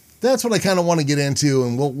 that's what I kind of want to get into,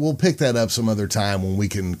 and we'll pick that up some other time when we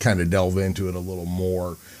can kind of delve into it a little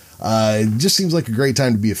more. It just seems like a great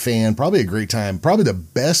time to be a fan, probably a great time, probably the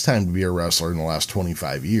best time to be a wrestler in the last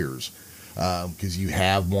 25 years, because you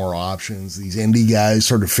have more options. These indie guys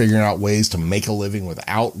sort of figuring out ways to make a living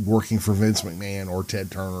without working for Vince McMahon or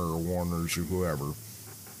Ted Turner or Warner's or whoever.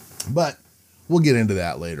 But we'll get into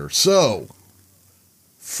that later. So,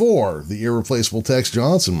 for the irreplaceable Tex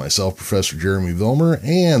Johnson, myself, Professor Jeremy Vilmer,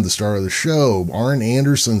 and the star of the show, Arn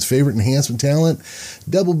Anderson's favorite enhancement talent,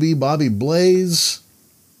 Double B Bobby Blaze.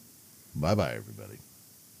 Bye-bye, everybody.